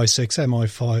 MI6,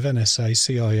 MI5, NSA,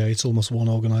 CIA, it's almost one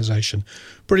organisation.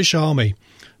 British Army.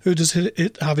 Who does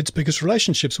it have its biggest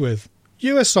relationships with?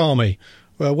 US Army.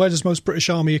 Well, where does most British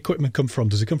Army equipment come from?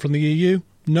 Does it come from the EU?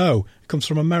 No, it comes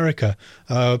from America.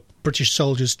 British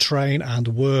soldiers train and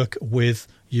work with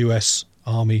US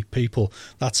Army people.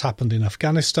 That's happened in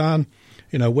Afghanistan.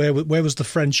 You know, where was the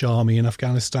French army in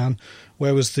Afghanistan?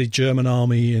 Where was the German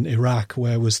army in Iraq?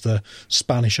 Where was the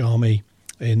Spanish army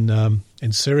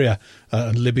in Syria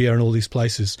and Libya and all these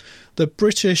places. The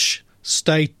British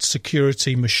state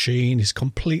security machine is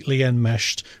completely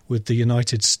enmeshed with the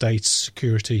United States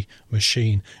security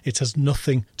machine. It has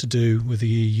nothing to do with the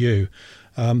EU.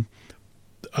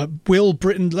 Will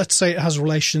Britain, let's say it has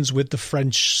relations with the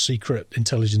French secret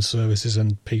intelligence services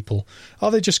and people,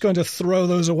 are they just going to throw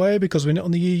those away because we're not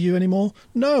on the EU anymore?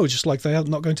 No, just like they are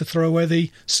not going to throw away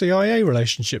the CIA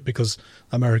relationship because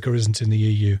America isn't in the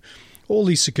EU. All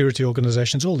these security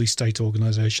organisations, all these state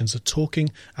organisations are talking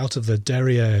out of their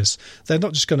derrieres. They're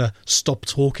not just going to stop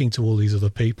talking to all these other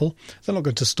people. They're not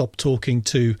going to stop talking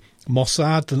to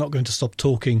Mossad. They're not going to stop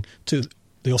talking to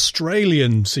the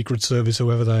Australian Secret Service,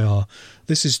 whoever they are.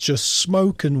 This is just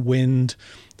smoke and wind.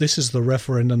 This is the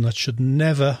referendum that should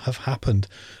never have happened.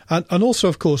 And also,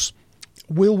 of course,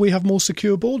 will we have more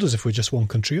secure borders if we're just one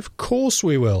country? Of course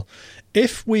we will.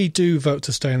 If we do vote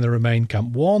to stay in the Remain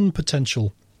camp, one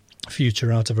potential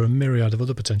future out of a myriad of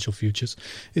other potential futures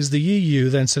is the EU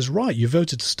then says, right, you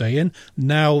voted to stay in,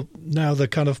 now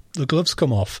the gloves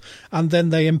come off, and then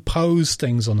they impose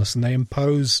things on us, and they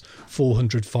impose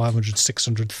 400, 500,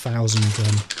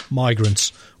 600,000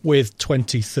 migrants with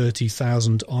 20,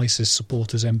 30,000 ISIS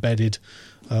supporters embedded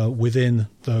within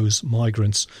those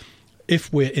migrants.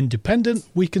 If we're independent,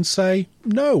 we can say,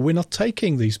 no, we're not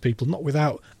taking these people, not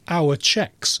without our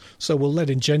checks. So we'll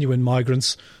let in genuine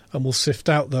migrants and we'll sift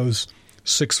out those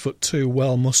 6'2",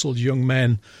 well-muscled young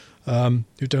men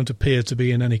who don't appear to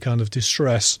be in any kind of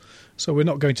distress. So we're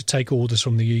not going to take orders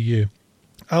from the EU.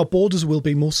 Our borders will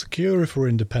be more secure if we're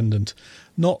independent,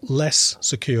 not less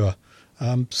secure.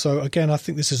 So again, I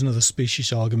think this is another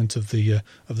specious argument of the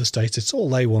state. It's all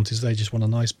they want is they just want a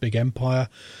nice big empire.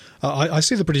 I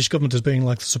see the British government as being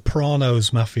like the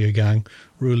Sopranos mafia gang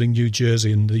ruling New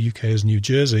Jersey, and the UK as New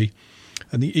Jersey,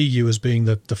 and the EU as being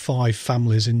the five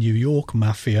families in New York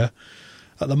mafia.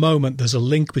 At the moment, there's a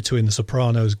link between the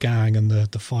Sopranos gang and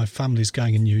the five families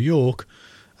gang in New York.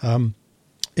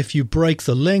 If you break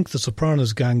the link, the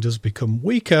Sopranos gang does become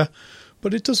weaker,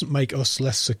 but it doesn't make us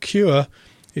less secure.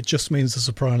 It just means the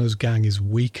Sopranos gang is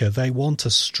weaker. They want a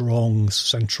strong,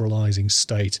 centralising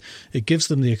state. It gives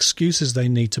them the excuses they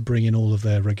need to bring in all of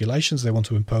their regulations they want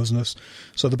to impose on us.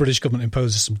 So the British government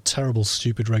imposes some terrible,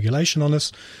 stupid regulation on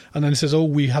us, and then it says, oh,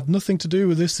 we had nothing to do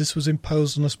with this. This was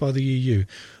imposed on us by the EU.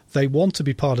 They want to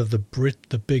be part of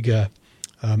the bigger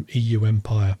EU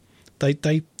empire.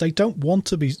 They don't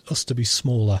want us to be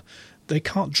smaller. They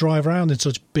can't drive around in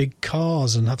such big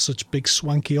cars and have such big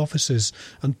swanky offices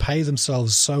and pay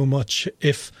themselves so much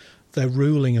if they're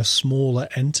ruling a smaller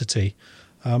entity.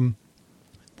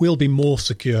 We'll be more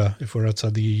secure if we're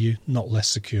outside the EU, not less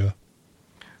secure.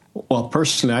 Well,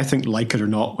 personally, I think, like it or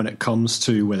not, when it comes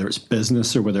to whether it's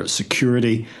business or whether it's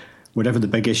security, whatever the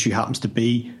big issue happens to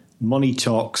be, money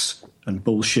talks and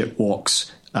bullshit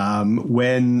walks.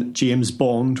 When James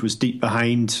Bond was deep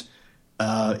behind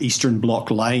Eastern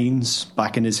Bloc lines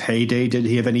back in his heyday, did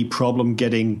he have any problem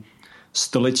getting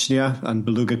Stolichnaya and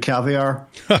Beluga caviar?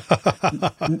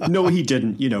 No, he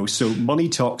didn't, so money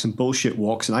talks and bullshit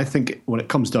walks. And I think when it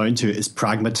comes down to it, it's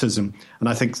pragmatism. And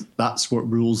I think that's what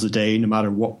rules the day, no matter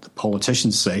what the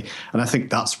politicians say. And I think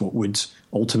that's what would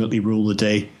ultimately rule the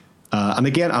day. And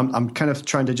again, I'm kind of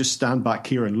trying to just stand back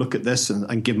here and look at this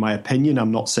and give my opinion.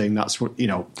 I'm not saying that's what,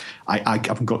 I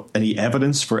haven't got any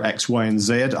evidence for X, Y, and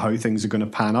Z, how things are going to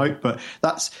pan out. But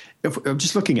if I'm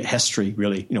just looking at history,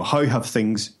 really, how have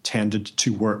things tended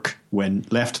to work when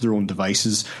left to their own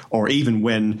devices, or even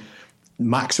when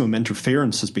maximum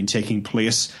interference has been taking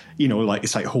place,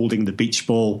 it's like holding the beach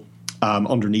ball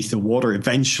underneath the water.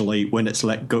 Eventually, when it's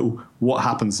let go, what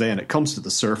happens then? It comes to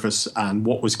the surface, and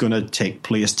what was going to take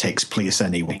place takes place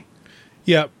anyway.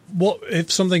 Yeah,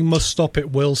 if something must stop,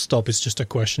 it will stop. It's just a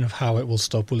question of how it will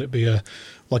stop. Will it be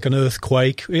like an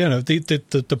earthquake?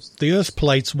 The Earth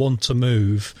plates want to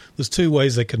move. There's two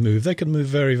ways they can move. They can move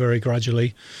very, very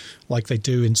gradually, like they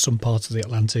do in some parts of the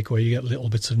Atlantic, where you get little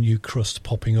bits of new crust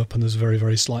popping up and there's very,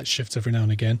 very slight shifts every now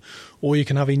and again. Or you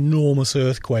can have enormous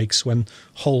earthquakes when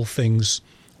whole things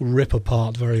rip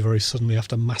apart very, very suddenly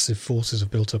after massive forces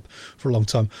have built up for a long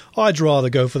time. I'd rather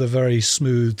go for the very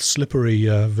smooth, slippery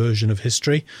version of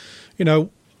history.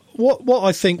 What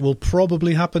I think will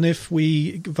probably happen if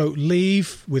we vote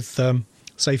leave with, say,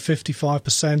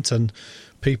 55%, and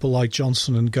people like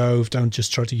Johnson and Gove don't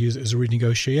just try to use it as a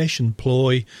renegotiation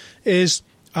ploy, is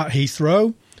at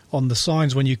Heathrow, on the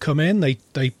signs when you come in, they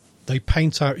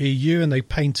paint out EU and they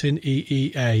paint in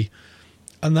EEA.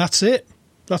 And that's it.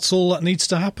 That's all that needs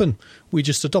to happen. We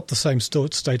just adopt the same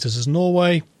status as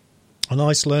Norway and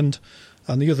Iceland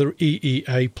and the other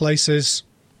EEA places,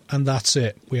 and that's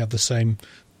it. We have the same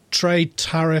trade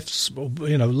tariffs,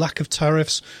 lack of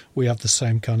tariffs. We have the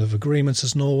same kind of agreements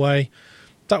as Norway.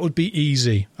 That would be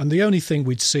easy. And the only thing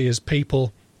we'd see as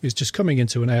people is just coming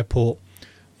into an airport.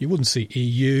 You wouldn't see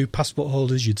EU passport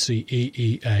holders, you'd see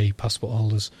EEA passport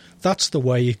holders. That's the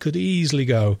way it could easily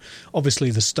go.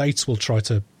 Obviously, the states will try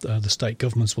to, the state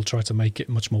governments will try to make it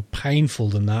much more painful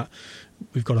than that.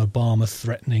 We've got Obama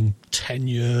threatening 10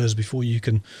 years before you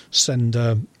can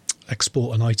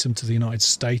export an item to the United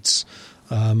States.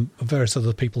 Various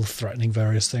other people threatening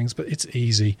various things, but it's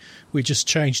easy. We just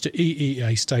change to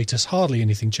EEA status. Hardly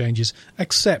anything changes,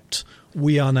 except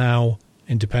we are now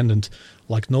independent,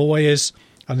 like Norway is.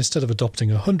 And instead of adopting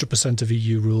 100% of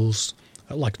EU rules,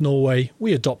 like Norway,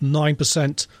 we adopt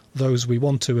 9%, those we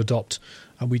want to adopt,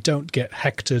 and we don't get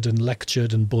hectored and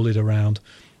lectured and bullied around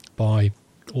by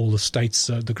all the states,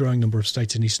 the growing number of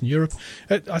states in Eastern Europe.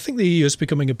 I think the EU is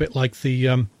becoming a bit like the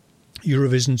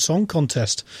Eurovision Song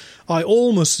Contest. I'm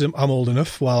old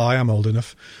enough, I am old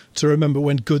enough, to remember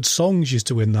when good songs used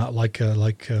to win that, like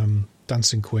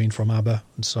Dancing Queen from ABBA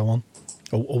and so on.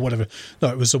 Or whatever. No,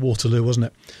 it was a Waterloo, wasn't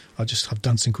it? I just have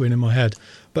Dancing Queen in my head.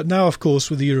 But now, of course,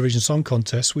 with the Eurovision Song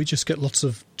Contest, we just get lots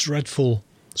of dreadful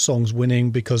songs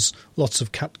winning because lots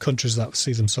of countries that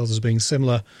see themselves as being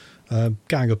similar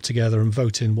gang up together and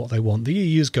vote in what they want. The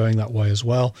EU is going that way as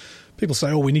well. People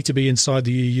say, we need to be inside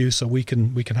the EU so we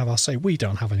can have our say. We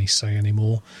don't have any say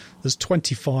anymore. There's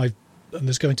 25 and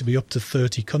there's going to be up to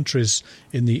 30 countries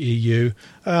in the EU,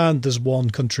 and there's one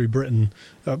country, Britain.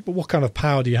 But what kind of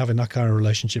power do you have in that kind of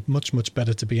relationship? Much, much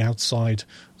better to be outside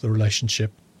the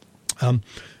relationship.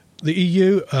 The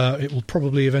EU, it will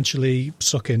probably eventually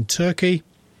suck in Turkey.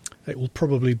 It will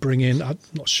probably bring in, I'm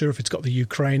not sure if it's got the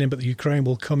Ukraine in, but the Ukraine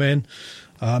will come in.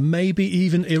 Maybe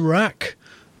even Iraq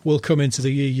will come into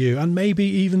the EU, and maybe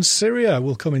even Syria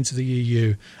will come into the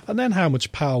EU. And then how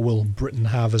much power will Britain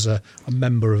have as a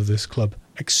member of this club?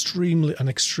 An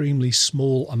extremely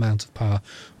small amount of power.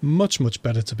 Much, much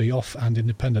better to be off and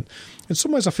independent. In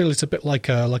some ways, I feel it's a bit like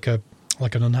an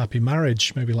unhappy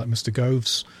marriage, maybe like Mr.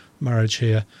 Gove's marriage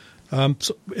here.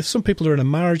 So if some people are in a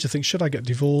marriage, they think, should I get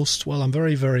divorced? Well, I'm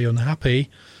very, very unhappy.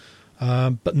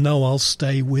 But no, I'll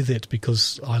stay with it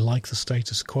because I like the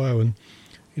status quo. And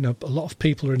a lot of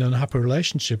people are in unhappy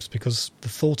relationships because the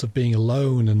thought of being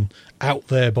alone and out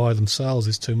there by themselves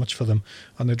is too much for them,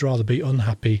 and they'd rather be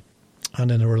unhappy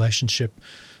and in a relationship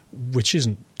which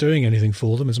isn't doing anything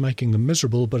for them, is making them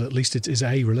miserable, but at least it is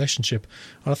a relationship.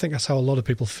 And I think that's how a lot of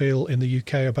people feel in the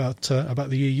UK about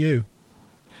the EU.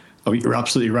 Oh, you're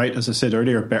absolutely right. As I said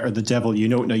earlier, better the devil you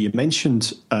know. Now, you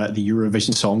mentioned the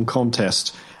Eurovision Song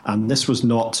Contest, and this was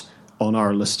not on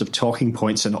our list of talking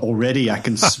points, and already I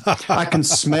can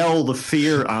smell the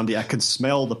fear, Andy. I can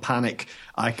smell the panic.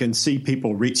 I can see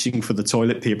people reaching for the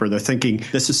toilet paper. They're thinking,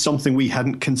 this is something we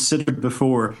hadn't considered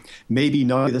before. Maybe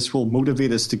now this will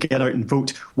motivate us to get out and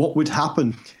vote. What would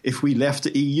happen if we left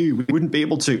the EU? We wouldn't be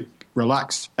able to.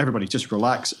 Relax, everybody, just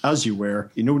relax as you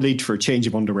were. No need for a change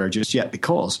of underwear just yet,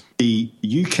 because the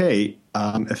UK,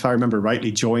 if I remember rightly,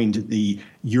 joined the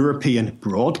European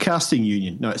Broadcasting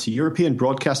Union. Now, it's a European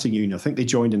Broadcasting Union. I think they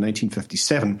joined in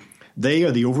 1957. They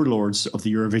are the overlords of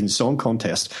the Eurovision Song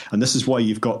Contest, and this is why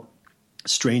you've got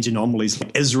strange anomalies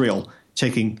like Israel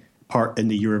taking part in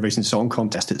the Eurovision Song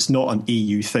Contest. It's not an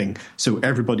EU thing, so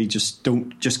everybody just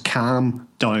calm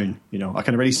down. I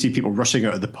can already see people rushing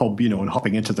out of the pub, and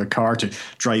hopping into their car to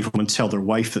drive home and tell their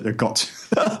wife that they've got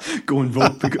to go and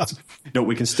vote, because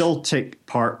we can still take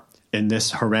part in this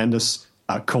horrendous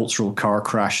cultural car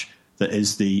crash that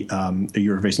is the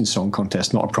Eurovision Song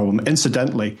Contest. Not a problem.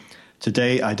 Incidentally,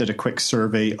 today I did a quick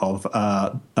survey of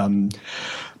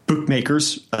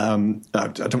bookmakers. I'm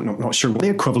not sure what the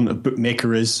equivalent of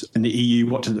bookmaker is in the EU.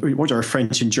 What are our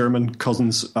French and German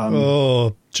cousins?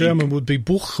 German would be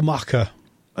Buchmacher.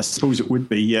 I suppose it would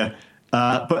be, yeah.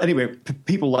 But anyway,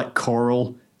 people like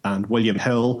Coral and William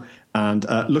Hill, and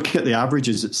looking at the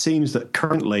averages, it seems that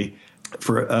currently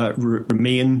for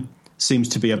Remain seems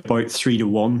to be about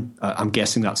 3-1. I'm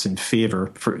guessing that's in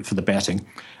favour for the betting,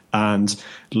 and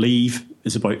Leave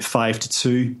is about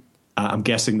 5-2. I'm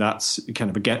guessing that's kind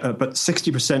of but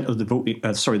 60% of the voting,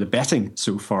 the betting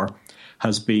so far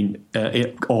has been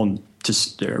on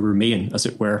to Remain, as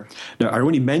it were. Now, I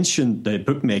only mentioned the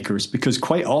bookmakers because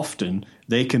quite often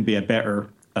they can be a better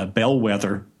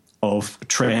bellwether of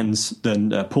trends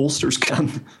than pollsters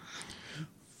can.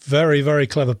 Very, very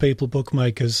clever people,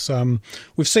 bookmakers.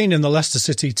 We've seen in the Leicester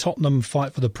City-Tottenham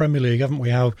fight for the Premier League, haven't we,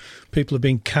 how people have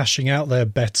been cashing out their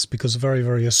bets because very,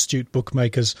 very astute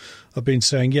bookmakers have been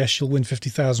saying, yes, you'll win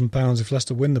 £50,000 if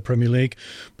Leicester win the Premier League,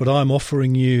 but I'm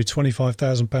offering you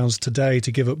 £25,000 today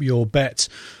to give up your bet.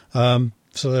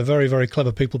 So they're very, very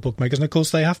clever people, bookmakers. And, of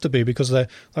course, they have to be because they're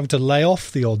having to lay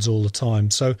off the odds all the time.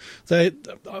 So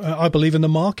I believe in the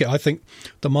market. I think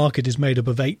the market is made up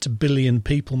of 8 billion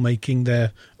people making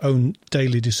their own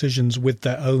daily decisions with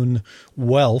their own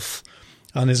wealth,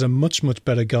 and is a much, much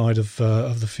better guide of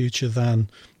the future than,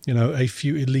 a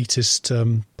few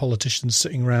elitist politicians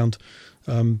sitting around,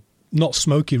 not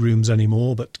smoky rooms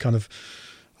anymore, but kind of,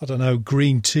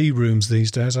 green tea rooms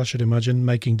these days, I should imagine,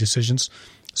 making decisions.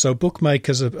 So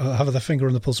bookmakers have their finger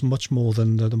on the pulse much more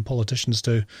than politicians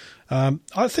do.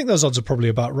 I think those odds are probably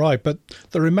about right, but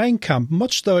the Remain camp,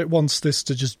 much though it wants this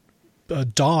to just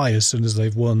die as soon as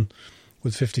they've won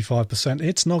with 55%,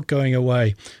 it's not going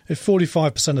away. If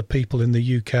 45% of people in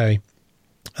the UK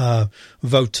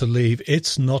vote to leave,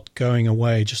 it's not going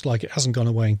away, just like it hasn't gone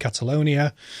away in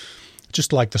Catalonia,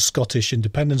 just like the Scottish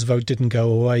independence vote didn't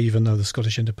go away, even though the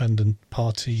Scottish Independent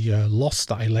Party lost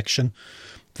that election.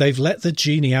 They've let the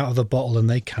genie out of the bottle and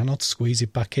they cannot squeeze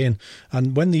it back in.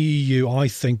 And when the EU, I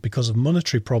think, because of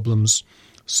monetary problems,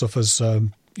 suffers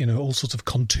all sorts of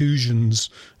contusions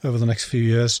over the next few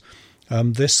years,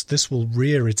 this will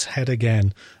rear its head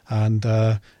again, and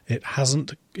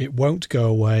it won't go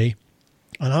away.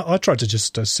 And I tried to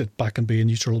just sit back and be a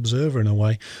neutral observer in a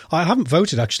way. I haven't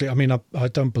voted, actually. I mean, I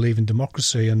don't believe in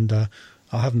democracy, and I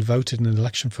haven't voted in an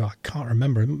election for, I can't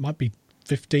remember, it might be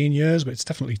 15 years, but it's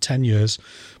definitely 10 years.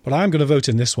 But I am going to vote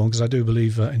in this one because I do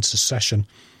believe in secession.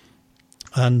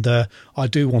 And I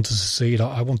do want to secede.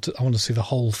 I want to see the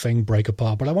whole thing break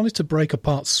apart. But I want it to break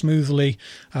apart smoothly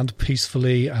and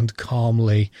peacefully and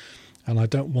calmly. And I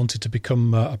don't want it to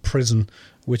become a prison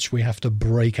which we have to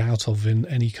break out of in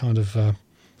any kind of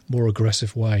more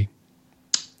aggressive way.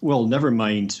 Well, never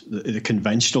mind the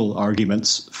conventional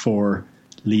arguments for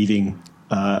leaving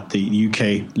the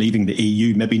UK, leaving the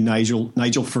EU. Maybe Nigel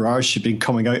Farage should be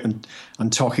coming out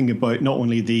and talking about not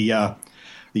only the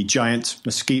giant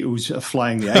mosquitoes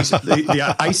flying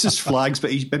the ISIS flags,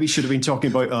 but he maybe should have been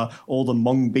talking about all the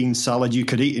mung bean salad you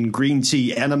could eat and green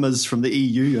tea enemas from the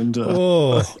EU. And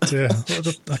oh dear,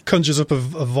 that conjures up a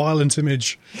violent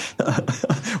image.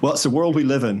 Well, it's the world we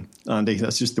live in, Andy.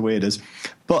 That's just the way it is.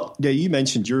 But yeah, you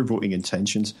mentioned your voting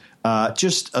intentions.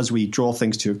 Just as we draw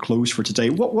things to a close for today,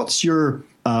 what sort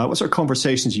of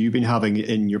conversations you've been having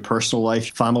in your personal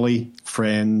life, family,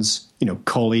 friends,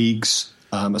 colleagues,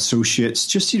 associates?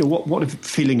 Just what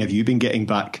feeling have you been getting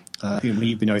back when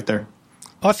you've been out there?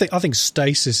 I think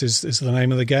stasis is the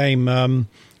name of the game.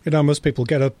 Most people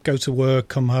get up, go to work,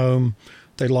 come home.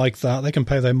 They like that. They can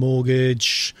pay their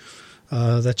mortgage.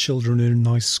 Their children are in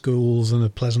nice schools and are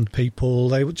pleasant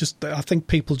people. I think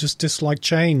people just dislike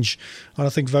change. And I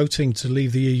think voting to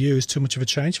leave the EU is too much of a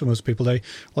change for most people.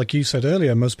 Like you said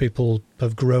earlier, most people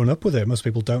have grown up with it. Most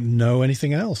people don't know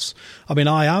anything else. I mean,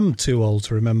 I am too old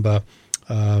to remember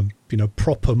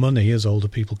proper money, as older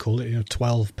people call it,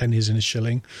 12 pennies in a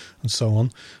shilling and so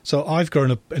on. So I've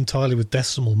grown up entirely with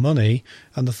decimal money,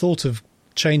 and the thought of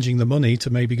changing the money to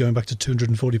maybe going back to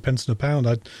 240 pence in a pound,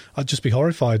 I'd just be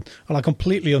horrified. And I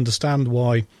completely understand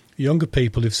why younger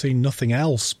people who've seen nothing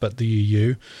else but the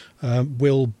EU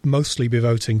will mostly be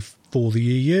voting for the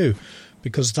EU,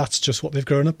 because that's just what they've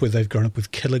grown up with. They've grown up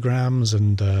with kilograms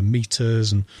and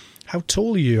meters. And how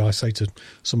tall are you? I say to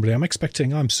somebody, I'm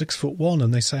 6'1",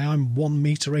 and they say I'm 1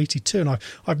 meter 82, and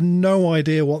I've no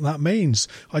idea what that means.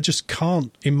 I just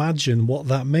can't imagine what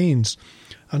that means.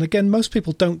 And again, most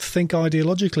people don't think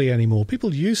ideologically anymore.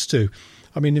 People used to.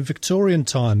 I mean, in Victorian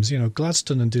times,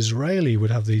 Gladstone and Disraeli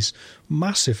would have these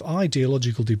massive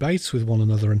ideological debates with one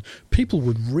another, and people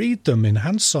would read them in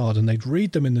Hansard, and they'd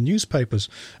read them in the newspapers.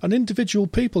 And individual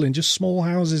people in just small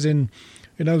houses in,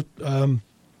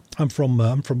 I'm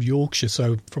from Yorkshire,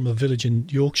 so from a village in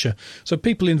Yorkshire. So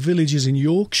people in villages in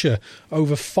Yorkshire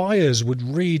over fires would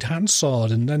read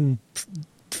Hansard and then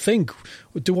think,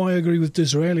 do I agree with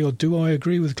Disraeli or do I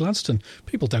agree with Gladstone?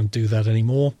 People don't do that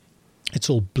anymore. It's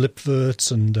all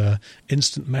blipverts and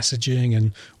instant messaging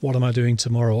and what am I doing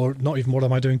tomorrow? Or not even what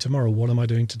am I doing tomorrow, what am I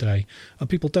doing today? And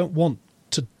people don't want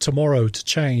tomorrow to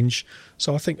change.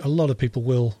 So I think a lot of people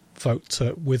will vote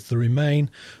with the Remain,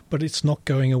 but it's not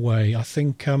going away. I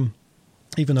think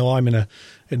even though I'm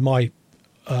in my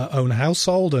own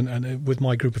household and with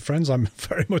my group of friends, I'm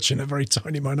very much in a very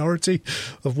tiny minority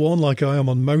of one, like I am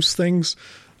on most things.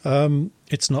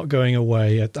 It's not going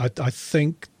away. I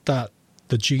think that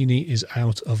the genie is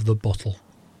out of the bottle.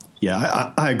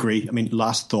 Yeah, I agree. I mean,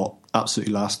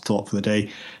 absolutely last thought for the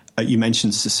day. You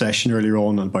mentioned secession earlier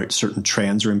on about certain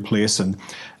trends are in place, and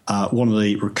one of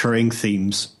the recurring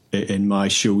themes in my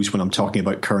shows when I'm talking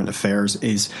about current affairs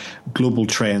is global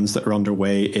trends that are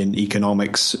underway in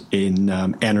economics, in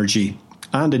energy,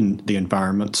 and in the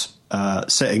environment.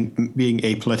 being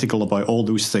apolitical about all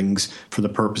those things for the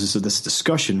purposes of this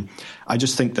discussion. I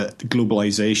just think that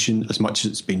globalization, as much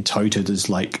as it's been touted as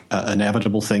like an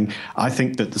inevitable thing, I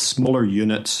think that the smaller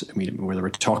unit, I mean, whether we're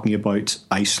talking about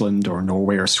Iceland or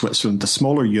Norway or Switzerland, the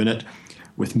smaller unit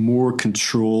with more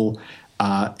control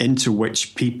into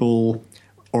which people,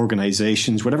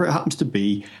 organizations, whatever it happens to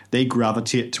be, they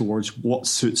gravitate towards what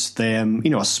suits them,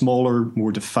 a smaller, more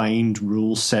defined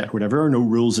rule set, whatever, or no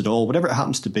rules at all, whatever it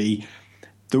happens to be,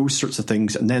 those sorts of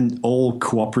things, and then all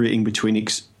cooperating between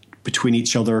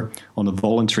each other on a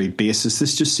voluntary basis.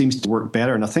 This just seems to work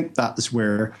better, and I think that is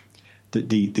where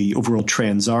the overall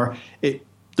trends are.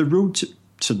 The road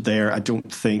to there, I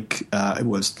don't think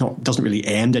doesn't really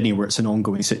end anywhere. It's an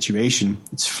ongoing situation.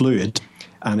 It's fluid.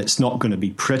 And it's not going to be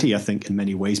pretty, I think, in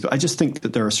many ways. But I just think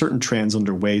that there are certain trends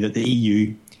underway that the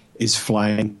EU is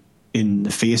flying in the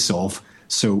face of.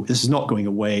 So this is not going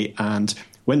away. And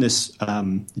when this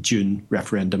June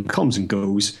referendum comes and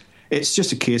goes, it's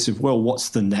just a case of, well, what's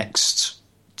the next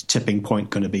tipping point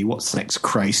going to be? What's the next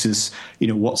crisis?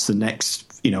 What's the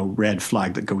next, red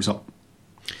flag that goes up?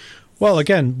 Well,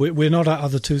 again, we're not out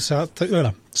of the start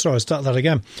that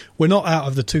again. We're not out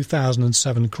of the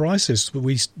 2007 crisis.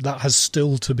 That has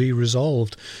still to be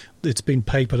resolved. It's been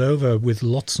papered over with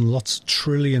lots and lots,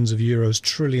 trillions of euros,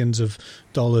 trillions of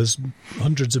dollars,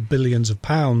 hundreds of billions of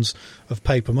pounds of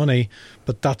paper money.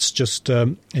 But that's just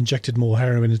injected more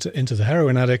heroin into the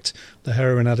heroin addict. The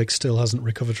heroin addict still hasn't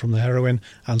recovered from the heroin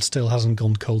and still hasn't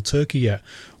gone cold turkey yet.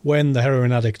 When the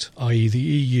heroin addict, i.e. the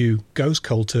EU, goes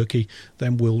cold turkey,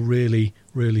 then we'll really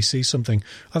see something.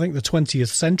 I think the 20th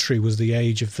century was the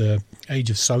age of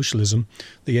socialism,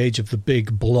 the age of the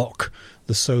big bloc,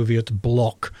 the Soviet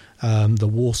bloc, the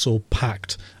Warsaw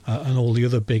Pact, and all the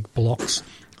other big blocs.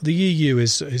 The EU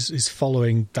is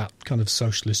following that kind of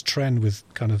socialist trend with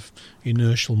kind of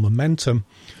inertial momentum.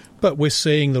 But we're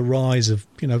seeing the rise of,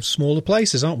 smaller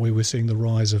places, aren't we? We're seeing the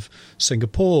rise of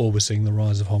Singapore. We're seeing the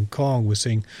rise of Hong Kong. We're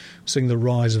seeing the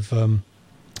rise of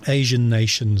Asian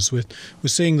nations. We're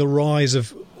seeing the rise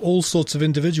of all sorts of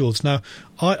individuals. Now,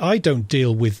 I don't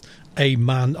deal with a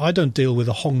man. I don't deal with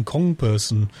a Hong Kong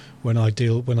person when I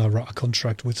write a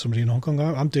contract with somebody in Hong Kong.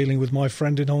 I'm dealing with my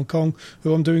friend in Hong Kong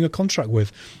who I'm doing a contract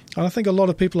with. And I think a lot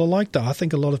of people are like that. I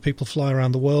think a lot of people fly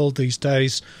around the world these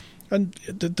days. And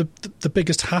the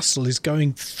biggest hassle is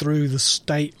going through the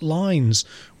state lines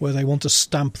where they want to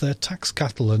stamp their tax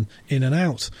cattle and in and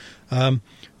out.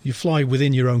 You fly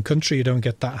within your own country, you don't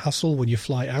get that hassle. When you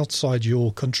fly outside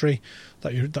your country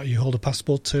that you hold a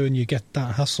passport to, and you get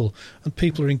that hassle. And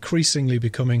people are increasingly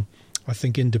becoming, I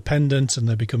think, independent, and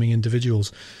they're becoming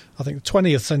individuals. I think the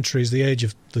 20th century is the age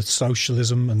of the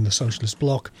socialism and the socialist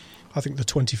bloc. I think the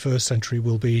 21st century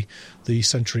will be the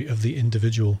century of the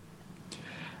individual.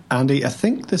 Andy, I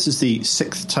think this is the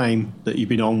 6th time that you've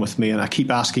been on with me, and I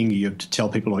keep asking you to tell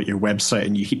people about your website,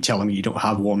 and you keep telling me you don't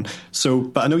have one.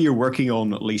 But I know you're working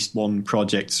on at least one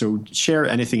project, so share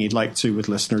anything you'd like to with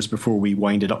listeners before we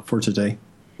wind it up for today.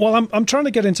 Well, I'm trying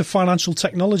to get into financial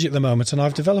technology at the moment, and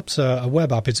I've developed a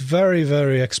web app. It's very,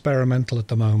 very experimental at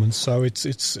the moment, so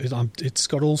it's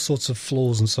got all sorts of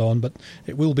flaws and so on, but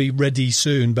it will be ready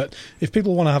soon. But if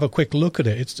people want to have a quick look at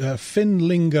it, it's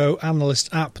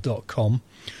finlingoanalystapp.com.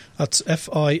 That's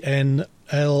FINLINGO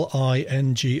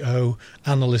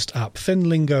analyst app,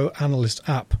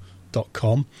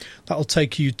 finlingoanalystapp.com. That'll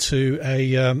take you to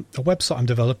a website I'm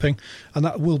developing, and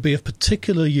that will be of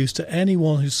particular use to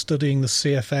anyone who's studying the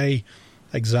CFA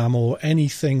exam or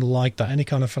anything like that, any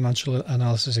kind of financial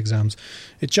analysis exams.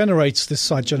 This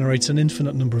site generates an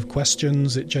infinite number of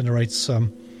questions. It generates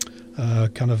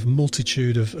kind of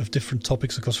multitude of different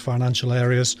topics across financial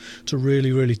areas to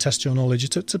really, really test your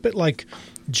knowledge. It's a bit like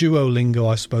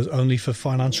Duolingo, I suppose, only for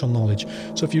financial knowledge.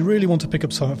 So if you really want to pick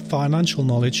up some financial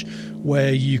knowledge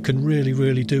where you can really,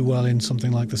 really do well in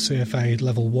something like the CFA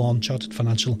Level 1, Chartered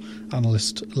Financial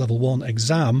Analyst Level 1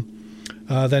 exam,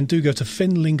 then do go to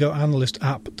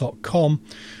finlingoanalystapp.com.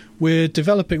 We're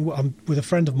developing, with a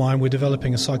friend of mine, we're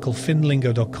developing a site called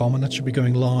finlingo.com, and that should be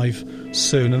going live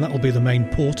soon, and that will be the main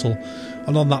portal.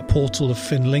 And on that portal of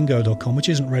finlingo.com, which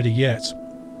isn't ready yet,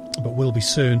 but will be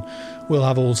soon, we'll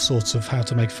have all sorts of how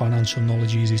to make financial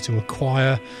knowledge easy to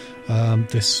acquire. A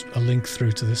link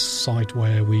through to this site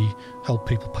where we help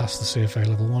people pass the CFA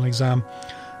Level 1 exam,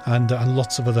 and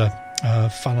lots of other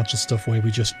financial stuff where we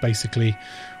just basically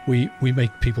we make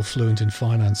people fluent in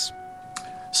finance.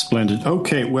 Splendid.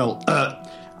 Okay, well,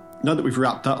 now that we've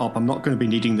wrapped that up, I'm not going to be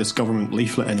needing this government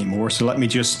leaflet anymore, so let me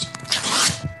just...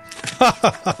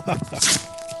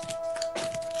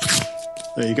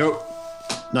 There you go.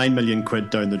 9 million quid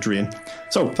down the drain.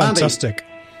 So, fantastic.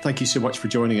 thank you so much for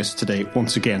joining us today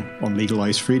once again on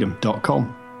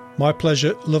legalisefreedom.com. My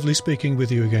pleasure. Lovely speaking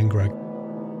with you again, Greg.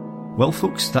 Well,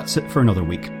 folks, that's it for another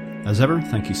week. As ever,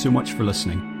 thank you so much for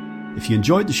listening. If you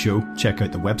enjoyed the show, check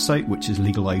out the website, which is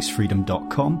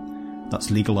legalisefreedom.com.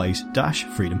 That's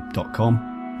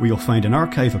legalise-freedom.com, where you'll find an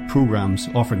archive of programmes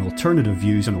offering alternative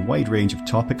views on a wide range of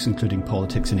topics, including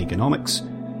politics and economics,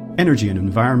 energy and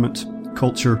environment,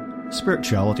 culture,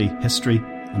 spirituality, history,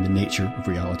 and the nature of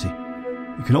reality.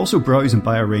 You can also browse and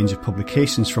buy a range of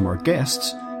publications from our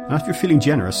guests, and if you're feeling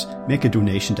generous, make a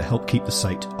donation to help keep the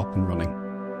site up and running.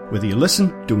 Whether you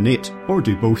listen, donate, or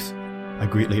do both, I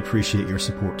greatly appreciate your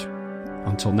support.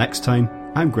 Until next time,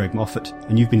 I'm Greg Moffat,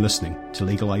 and you've been listening to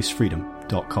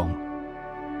legalisefreedom.com.